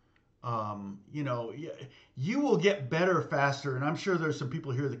people. You will get better faster, and I'm sure there's some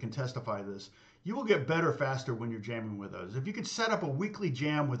people here that can testify to this. You will get better faster when you're jamming with others. If you could set up a weekly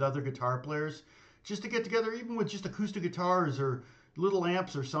jam with other guitar players, just to get together, even with just acoustic guitars or little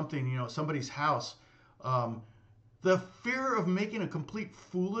amps or something, somebody's house. The fear of making a complete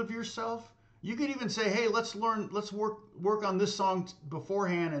fool of yourself. You could even say, hey, let's work on this song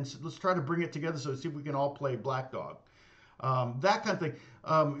beforehand, and let's try to bring it together so see if we can all play Black Dog. That kind of thing.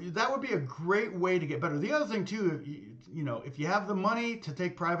 That would be a great way to get better. The other thing too, if you have the money to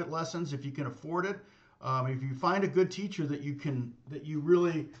take private lessons, if you can afford it, if you find a good teacher that you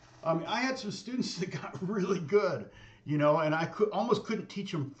really, I had some students that got really good, and I almost couldn't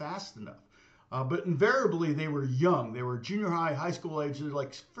teach them fast enough. But invariably they were young. They were junior high school age. They're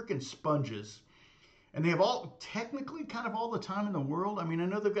like freaking sponges. And they have technically kind of all the time in the world. I mean, I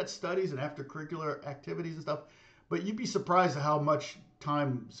know they've got studies and extracurricular activities and stuff, but you'd be surprised at how much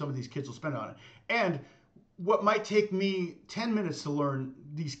time some of these kids will spend on it. And what might take me 10 minutes to learn,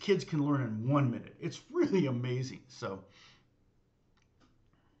 these kids can learn in 1 minute. It's really amazing. So,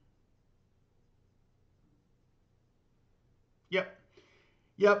 yep.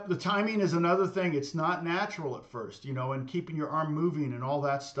 Yep, the timing is another thing. It's not natural at first, and keeping your arm moving and all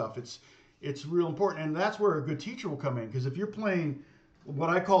that stuff. It's real important. And that's where a good teacher will come in. Because if you're playing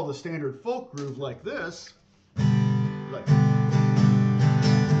what I call the standard folk groove like this, like,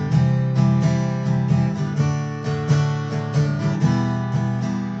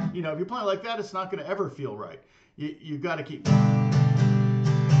 if you're playing like that, it's not going to ever feel right. You've got to keep, my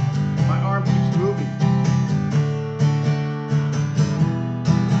arm keeps moving.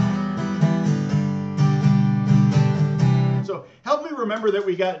 So help me remember that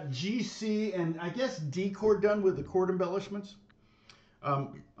we got G, C, and I guess D chord done with the chord embellishments.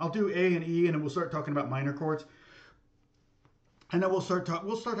 I'll do A and E, and then we'll start talking about minor chords. And then we'll start talking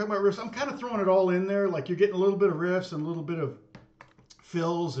about riffs. I'm kind of throwing it all in there. Like you're getting a little bit of riffs and a little bit of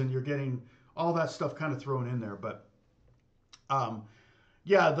fills, and you're getting all that stuff kind of thrown in there. But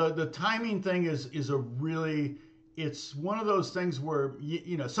the timing thing is it's one of those things where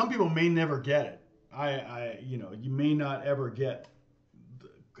some people may never get it. You may not ever get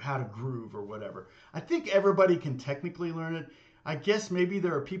how to groove or whatever. I think everybody can technically learn it. I guess maybe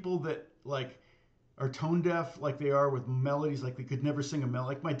there are people that are tone deaf, like they are with melodies, like they could never sing a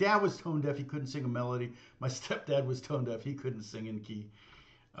melody. Like my dad was tone deaf, he couldn't sing a melody. My stepdad was tone deaf, he couldn't sing in key.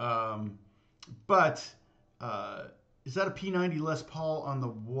 But is that a P90 Les Paul on the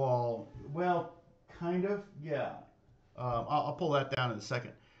wall? Well, kind of, yeah. I'll pull that down in a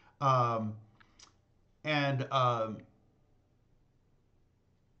second.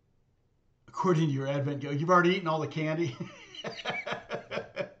 According to your Advent, you've already eaten all the candy.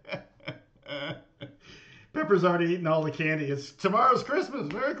 Pepper's already eaten all the candy. It's tomorrow's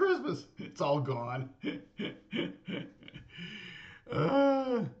Christmas. Merry Christmas. It's all gone. You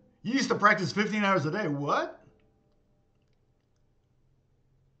used to practice 15 hours a day. What?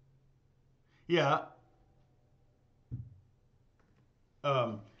 Yeah.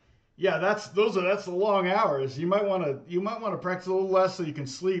 Yeah, that's the long hours. You might want to practice a little less so you can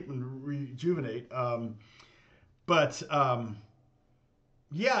sleep and rejuvenate.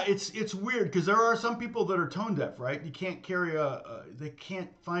 Yeah, it's weird because there are some people that are tone deaf, right? You can't carry they can't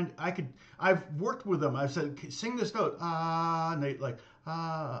find. I've worked with them. I've said sing this note, and they like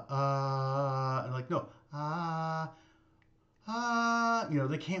and like no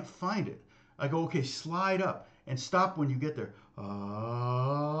they can't find it. I go, okay, slide up and stop when you get there.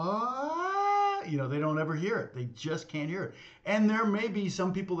 They don't ever hear it. They just can't hear it. And there may be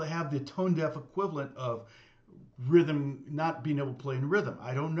some people that have the tone deaf equivalent of rhythm, not being able to play in rhythm.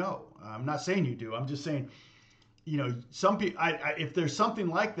 I don't know. I'm not saying you do. I'm just saying some people, if there's something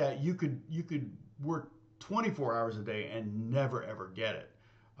like that, you could work 24 hours a day and never ever get it.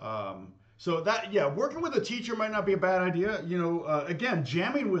 So that, yeah, working with a teacher might not be a bad idea. Again,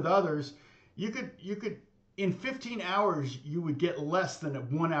 jamming with others, you could in 15 hours you would get less than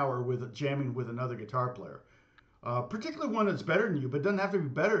 1 hour with jamming with another guitar player. Particularly one that's better than you, but doesn't have to be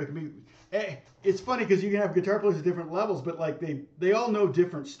better. It can be. It's funny because you can have guitar players at different levels, but like they all know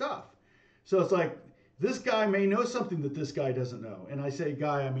different stuff. So it's like this guy may know something that this guy doesn't know, and I say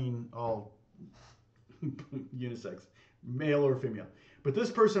guy, I mean all unisex, male or female. But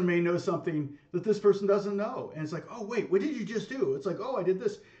this person may know something that this person doesn't know, and it's like, oh wait, what did you just do? It's like, oh, I did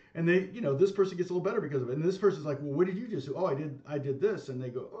this, and this person gets a little better because of it, and this person's like, well, what did you just do? Oh, I did this, and they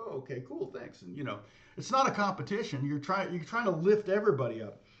go, oh, okay, cool, thanks, and it's not a competition. You're trying to lift everybody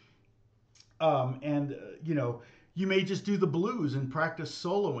up, and you may just do the blues and practice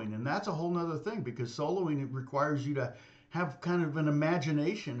soloing, and that's a whole nother thing because soloing, it requires you to have kind of an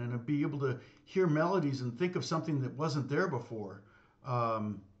imagination and to be able to hear melodies and think of something that wasn't there before.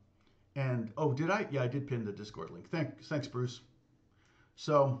 And oh, did I? Yeah, I did pin the Discord link. Thanks, Bruce.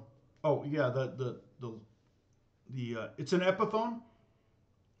 So, oh yeah, the it's an Epiphone,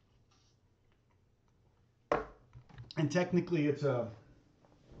 and technically it's a.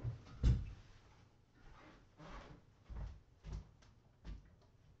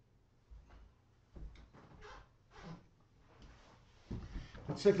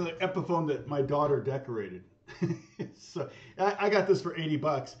 It's technically an Epiphone that my daughter decorated. So I got this for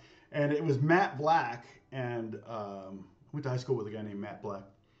 $80, and it was matte black. And I went to high school with a guy named Matt Black,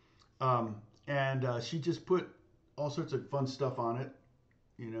 and she just put all sorts of fun stuff on it.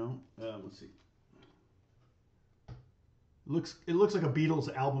 Let's see. It looks like a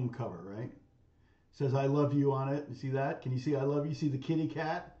Beatles album cover, right? It says "I love you" on it. You see that? Can you see "I love you"? See the kitty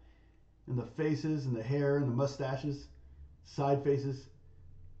cat, and the faces, and the hair, and the mustaches, side faces.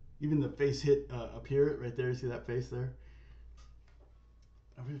 Even the face hit up here, right there. See that face there?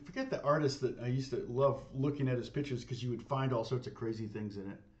 I forget the artist that I used to love looking at his pictures because you would find all sorts of crazy things in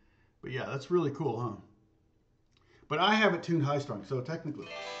it. But yeah, that's really cool, huh? But I have it tuned high strung, so technically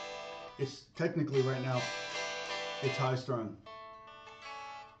right now, it's high strung.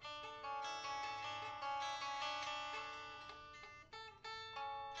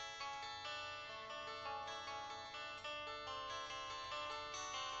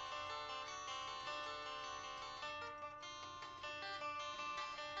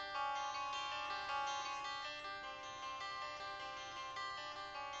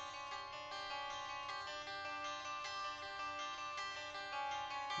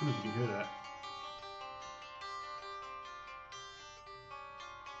 I don't know if you can hear that.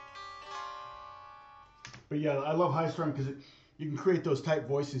 But yeah, I love high strung because you can create those type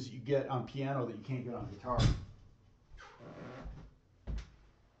voices you get on piano that you can't get on guitar.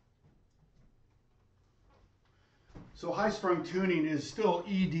 So high strung tuning is still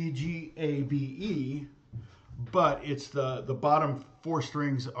E, D, G, A, B, E, but it's the bottom four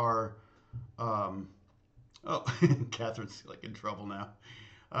strings are. Oh, Catherine's like in trouble now.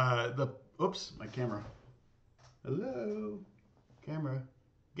 Oops, my camera. Hello, camera,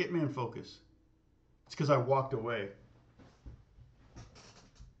 get me in focus. It's because I walked away.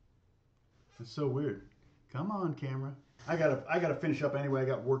 It's so weird. Come on, camera. I gotta finish up anyway. I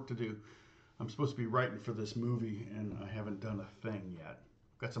got work to do. I'm supposed to be writing for this movie, and I haven't done a thing yet.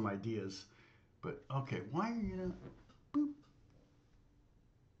 I've got some ideas, but okay. Why are you not? Boop.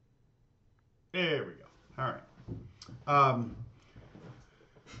 There we go. All right.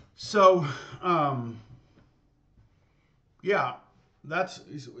 Yeah, but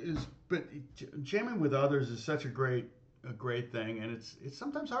jamming with others is such a great thing, and it's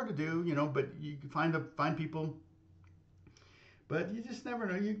sometimes hard to do, but you can find people, but you just never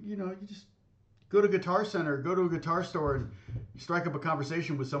know. You just go to Guitar Center, go to a guitar store, and you strike up a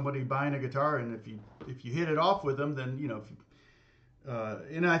conversation with somebody buying a guitar, and if you hit it off with them, then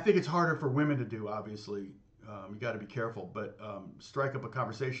and I think it's harder for women to do, obviously. You got to be careful, but strike up a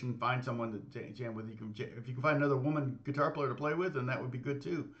conversation, find someone to jam with. If you can find another woman guitar player to play with, then that would be good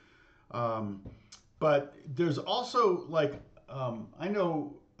too. But there's also I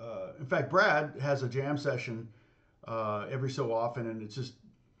know, in fact, Brad has a jam session every so often, and it's just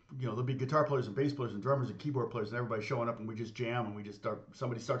there'll be guitar players and bass players and drummers and keyboard players and everybody showing up, and we just jam, and we just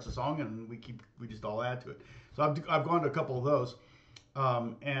somebody starts a song and we just all add to it. So I've gone to a couple of those.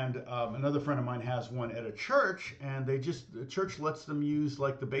 Another friend of mine has one at a church, and the church lets them use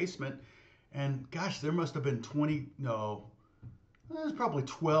the basement, and gosh, there must have been there's probably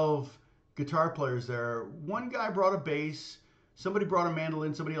 12 guitar players there. One guy brought a bass, Somebody brought a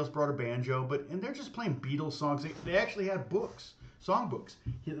mandolin, somebody else brought a banjo, and they're just playing Beatles songs. They actually had books, songbooks.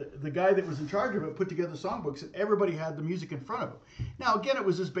 The guy that was in charge of it put together songbooks, and everybody had the music in front of them. Now, again, it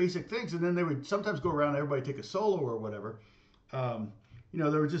was just basic things, and then they would sometimes go around, and everybody take a solo or whatever.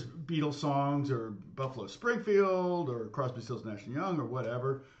 There were just Beatles songs or Buffalo Springfield or Crosby, Stills, Nash and Young or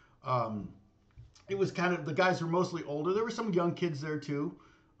whatever. It was kind of, the guys were mostly older. There were some young kids there too.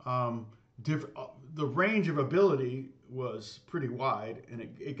 The range of ability was pretty wide, and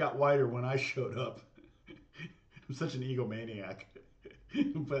it got wider when I showed up. I'm such an egomaniac.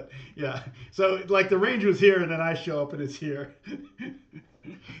 But yeah, so like the range was here, and then I show up and it's here.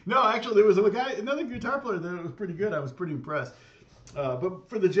 No, actually, there was another guitar player that was pretty good. I was pretty impressed. But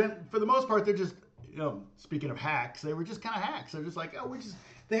for the most part, they're just, speaking of hacks, they were just kind of hacks. They're just like,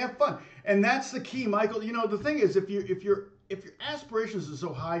 they have fun, and that's the key, Michael. The thing is, if your aspirations are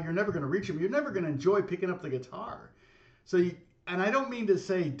so high, you're never going to reach them. You're never going to enjoy picking up the guitar. And I don't mean to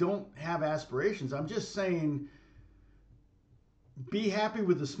say don't have aspirations. I'm just saying be happy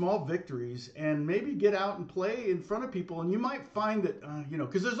with the small victories and maybe get out and play in front of people. And you might find that,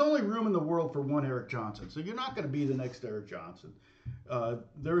 because there's only room in the world for one Eric Johnson. So you're not going to be the next Eric Johnson.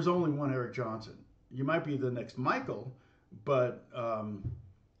 There's only one Eric Johnson. You might be the next Michael, but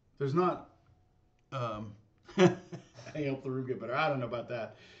there's not. I help the room get better. I don't know about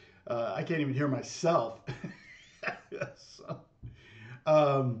that. I can't even hear myself.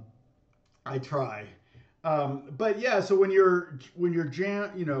 I try. But yeah, so when you're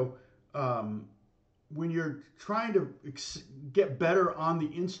trying to get better on the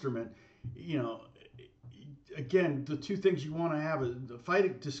instrument, again, the two things you want to have is the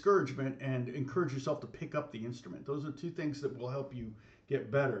fight discouragement and encourage yourself to pick up the instrument. Those are two things that will help you get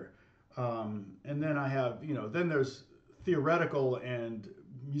better. And then I have, then there's theoretical and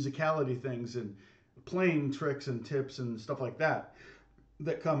musicality things and playing tricks and tips and stuff like that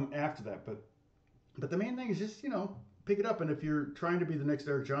come after that. But the main thing is just, pick it up. And if you're trying to be the next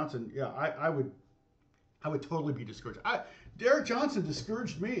Eric Johnson, yeah, I would totally be discouraged. Eric Johnson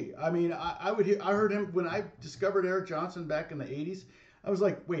discouraged me. I mean, I heard him when I discovered Eric Johnson back in the 80s. I was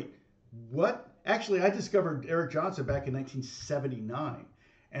like, wait, what? Actually, I discovered Eric Johnson back in 1979.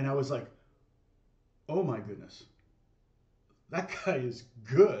 And I was like, oh my goodness, that guy is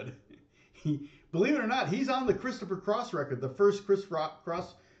good. Believe it or not, he's on the Christopher Cross record, the first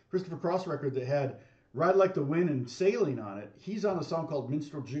Christopher Cross record that had Ride Like the Wind and Sailing on it. He's on a song called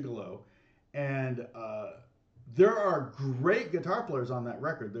Minstrel Gigolo. And there are great guitar players on that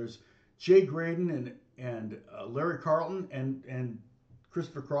record. There's Jay Graydon and Larry Carlton, and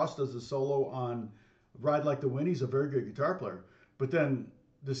Christopher Cross does the solo on Ride Like the Wind. He's a very good guitar player. But then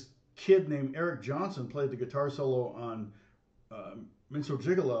this kid named Eric Johnson played the guitar solo on Minstrel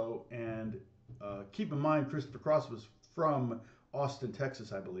Gigolo, and keep in mind Christopher Cross was from Austin,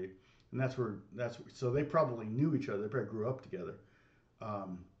 Texas, I believe, and so they probably knew each other. They probably grew up together,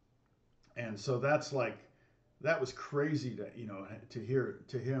 and so that was crazy to hear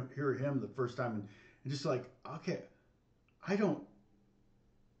him the first time, and just like, okay,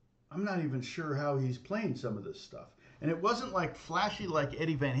 I'm not even sure how he's playing some of this stuff. And it wasn't like flashy like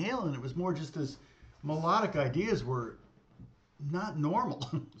Eddie Van Halen. It was more just his melodic ideas were not normal.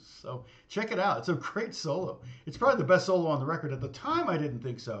 So check it out. It's a great solo. It's probably the best solo on the record. At the time, I didn't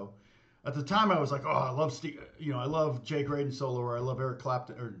think so. At the time, I was like, oh, I love Steve. I love Jay Graydon solo, or I love Eric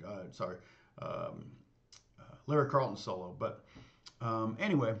Clapton, Larry Carlton solo. But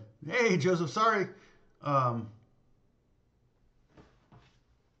anyway, hey Joseph, sorry.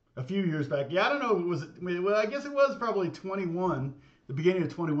 A few years back. Yeah, I don't know. Well, I guess it was probably 21. The beginning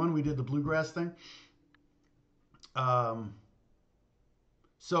of 21, we did the bluegrass thing.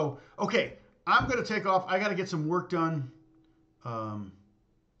 So, okay, I'm going to take off. I got to get some work done.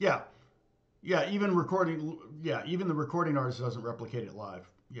 Yeah, even the recording artist doesn't replicate it live.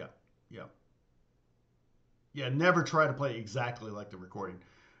 Yeah, never try to play exactly like the recording.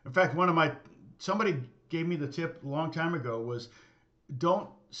 In fact, somebody gave me the tip a long time ago was, don't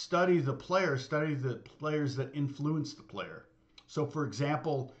study the player, study the players that influence the player. So, for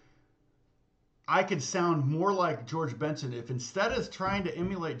example, I could sound more like George Benson if instead of trying to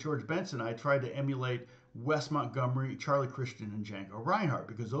emulate George Benson, I tried to emulate Wes Montgomery, Charlie Christian, and Django Reinhardt,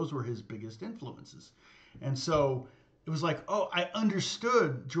 because those were his biggest influences. And so it was like, oh, I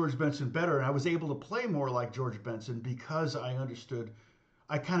understood George Benson better, and I was able to play more like George Benson because I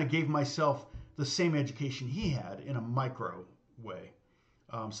kind of gave myself the same education he had in a micro way.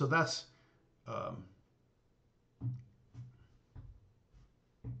 So that's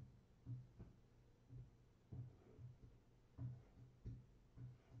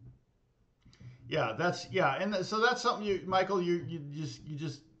Yeah, so that's something Michael, you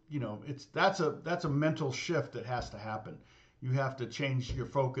just that's a mental shift that has to happen. You have to change your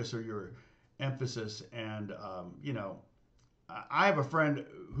focus or your emphasis, and I have a friend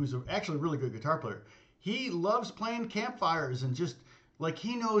who's actually a really good guitar player. He loves playing campfires and just like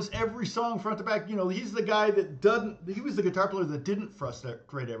he knows every song front to back. He's the guy that doesn't. He was the guitar player that didn't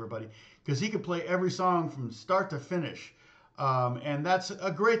frustrate everybody because he could play every song from start to finish. And that's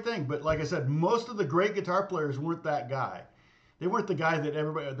a great thing. But like I said, most of the great guitar players weren't that guy. They weren't the guy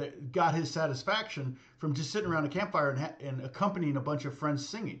that got his satisfaction from just sitting around a campfire and accompanying a bunch of friends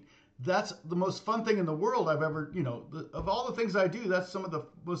singing. That's the most fun thing in the world I've ever, of all the things I do, that's some of the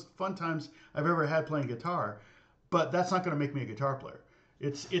most fun times I've ever had playing guitar. But that's not going to make me a guitar player.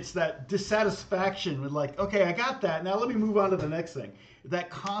 It's that dissatisfaction with like, okay, I got that. Now let me move on to the next thing.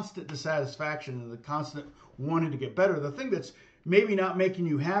 That constant dissatisfaction and the constant wanting to get better. The thing that's maybe not making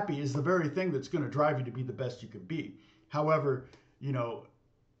you happy is the very thing that's going to drive you to be the best you could be. However,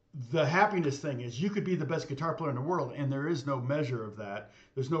 the happiness thing is you could be the best guitar player in the world, and there is no measure of that.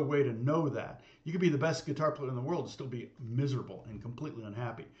 There's no way to know that. You could be the best guitar player in the world and still be miserable and completely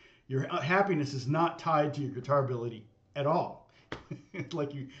unhappy. Your happiness is not tied to your guitar ability at all,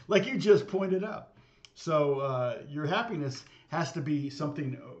 like you just pointed out. So your happiness has to be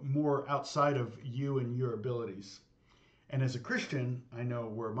something more outside of you and your abilities. And as a Christian, I know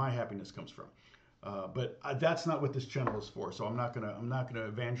where my happiness comes from. But that's not what this channel is for. So I'm not gonna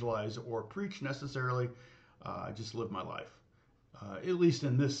evangelize or preach necessarily. I just live my life, at least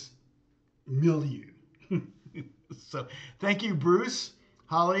in this milieu. So thank you, Bruce,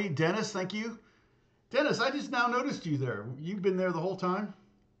 Holly, Dennis. Thank you, Dennis. I just now noticed you there. You've been there the whole time.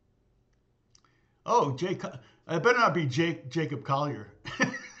 Oh, Jake. I better not be Jacob Collier.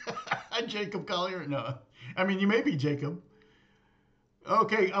 Jacob Collier? No. I mean, you may be Jacob.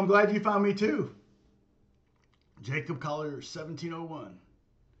 Okay, I'm glad you found me too. Jacob Collier, 1701.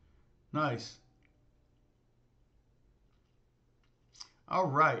 Nice. All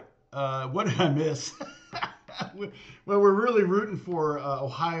right. What did I miss? Well, we're really rooting for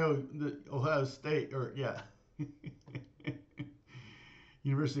Ohio State, or yeah.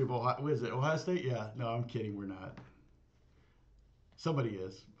 University of Ohio. What is it? Ohio State? Yeah. No, I'm kidding. We're not. Somebody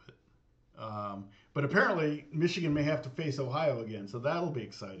is. But apparently, Michigan may have to face Ohio again, so that'll be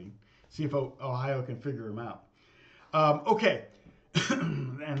exciting. See if Ohio can figure them out. Okay.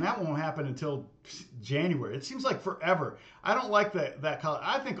 And that won't happen until January. It seems like forever. I don't like that college.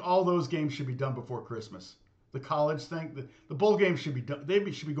 I think all those games should be done before Christmas. The college thing, the bowl games should be done.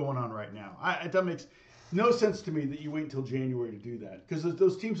 They should be going on right now. That makes no sense to me that you wait until January to do that, because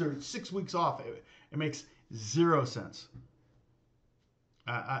those teams are 6 weeks off. It makes zero sense.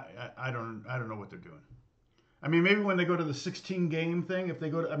 I don't know what they're doing. I mean, maybe when they go to the 16 game thing, if they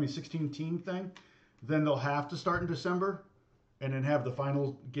go to 16 team thing, then they'll have to start in December and then have the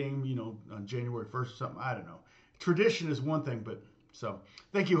final game, on January 1st or something. I don't know. Tradition is one thing, but so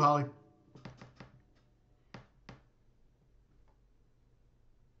thank you, Holly.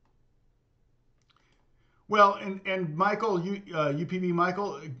 Well, and Michael, UPB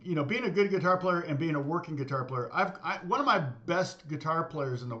Michael, being a good guitar player and being a working guitar player, one of my best guitar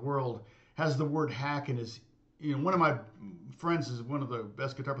players in the world has the word hack in his, one of my friends is one of the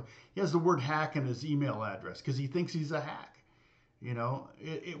best guitar players. He has the word hack in his email address because he thinks he's a hack.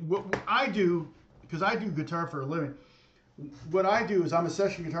 What I do, because I do guitar for a living, what I do is I'm a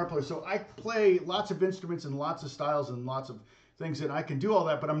session guitar player, so I play lots of instruments and lots of styles and lots of things, and I can do all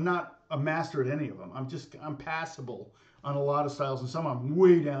that, but I'm not a master at any of them. I'm passable on a lot of styles, and some I'm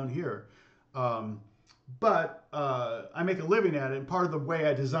way down here. But I make a living at it, and part of the way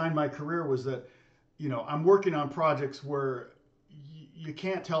I designed my career was that, I'm working on projects where you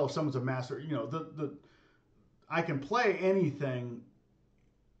can't tell if someone's a master. I can play anything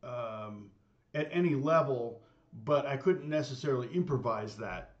at any level, but I couldn't necessarily improvise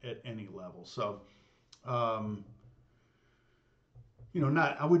that at any level. So, I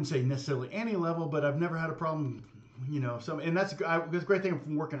wouldn't say necessarily any level, but I've never had a problem, and that's a great thing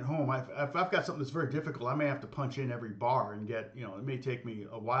from working at home. If I've got something that's very difficult, I may have to punch in every bar and get, it may take me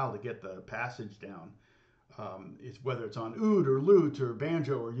a while to get the passage down. Whether it's on oud or lute or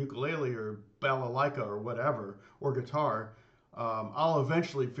banjo or ukulele or balalaika or whatever, or guitar, I'll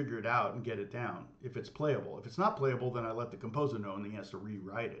eventually figure it out and get it down if it's playable. If it's not playable, then I let the composer know and he has to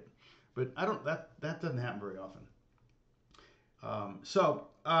rewrite it. But that doesn't happen very often.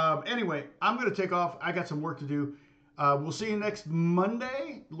 Anyway, I'm going to take off. I got some work to do. We'll see you next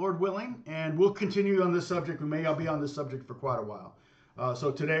Monday, Lord willing, and we'll continue on this subject. I'll be on this subject for quite a while.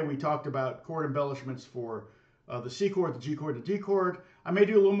 So today we talked about chord embellishments for the C chord, the G chord, the D chord. I may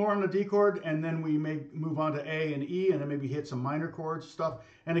do a little more on the D chord, and then we may move on to A and E, and then maybe hit some minor chords stuff.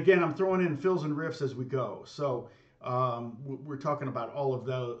 And again, I'm throwing in fills and riffs as we go. So we're talking about all of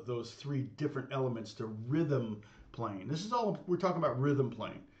those three different elements to rhythm playing. This is all we're talking about, rhythm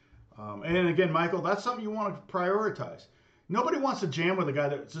playing. And again, Michael, that's something you want to prioritize. Nobody wants to jam with a guy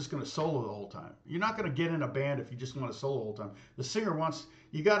that's just going to solo the whole time. You're not going to get in a band if you just want to solo the whole time. The singer wants,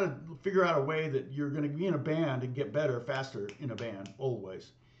 you got to figure out a way that you're going to be in a band and get better faster in a band,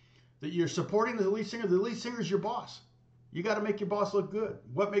 always. That you're supporting the lead singer. The lead singer is your boss. You got to make your boss look good.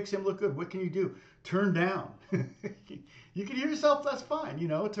 What makes him look good? What can you do? Turn down. You can hear yourself, that's fine,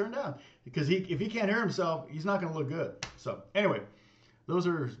 turn down. Because if he can't hear himself, he's not going to look good. So anyway, those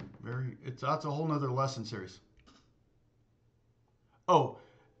are that's a whole nother lesson series. Oh,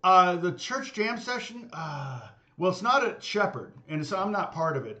 the church jam session. Well, it's not at Shepherd, and so I'm not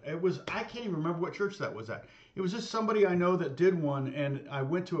part of it. I can't even remember what church that was at. It was just somebody I know that did one, and I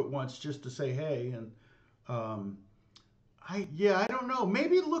went to it once just to say hey. And I don't know.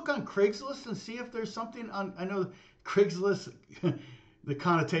 Maybe look on Craigslist and see if there's something on. I know Craigslist, the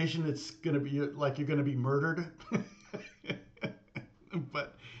connotation, it's going to be like you're going to be murdered,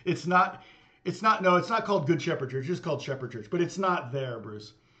 but it's not. It's not. No, it's not called Good Shepherd Church. It's just called Shepherd Church, but it's not there,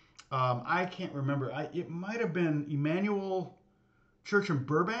 Bruce. I can't remember. It might have been Emmanuel Church in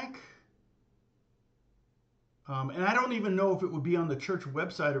Burbank, and I don't even know if it would be on the church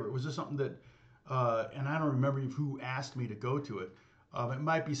website or it was just something that. And I don't remember who asked me to go to it. It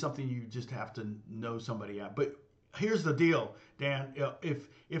might be something you just have to know somebody at. But here's the deal, Dan.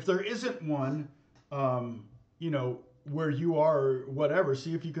 If there isn't one, where you are, or whatever,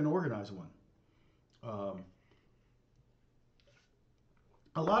 see if you can organize one.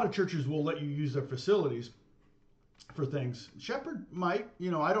 A lot of churches will let you use their facilities for things. Shepherd might,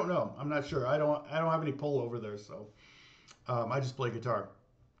 I don't know. I'm not sure. I don't have any pull over there, so I just play guitar.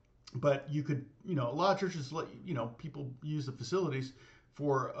 But you could, a lot of churches let people use the facilities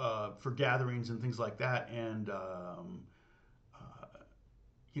for gatherings and things like that. And I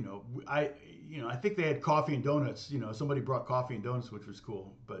think they had coffee and donuts. Somebody brought coffee and donuts, which was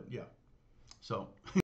cool. But yeah, so.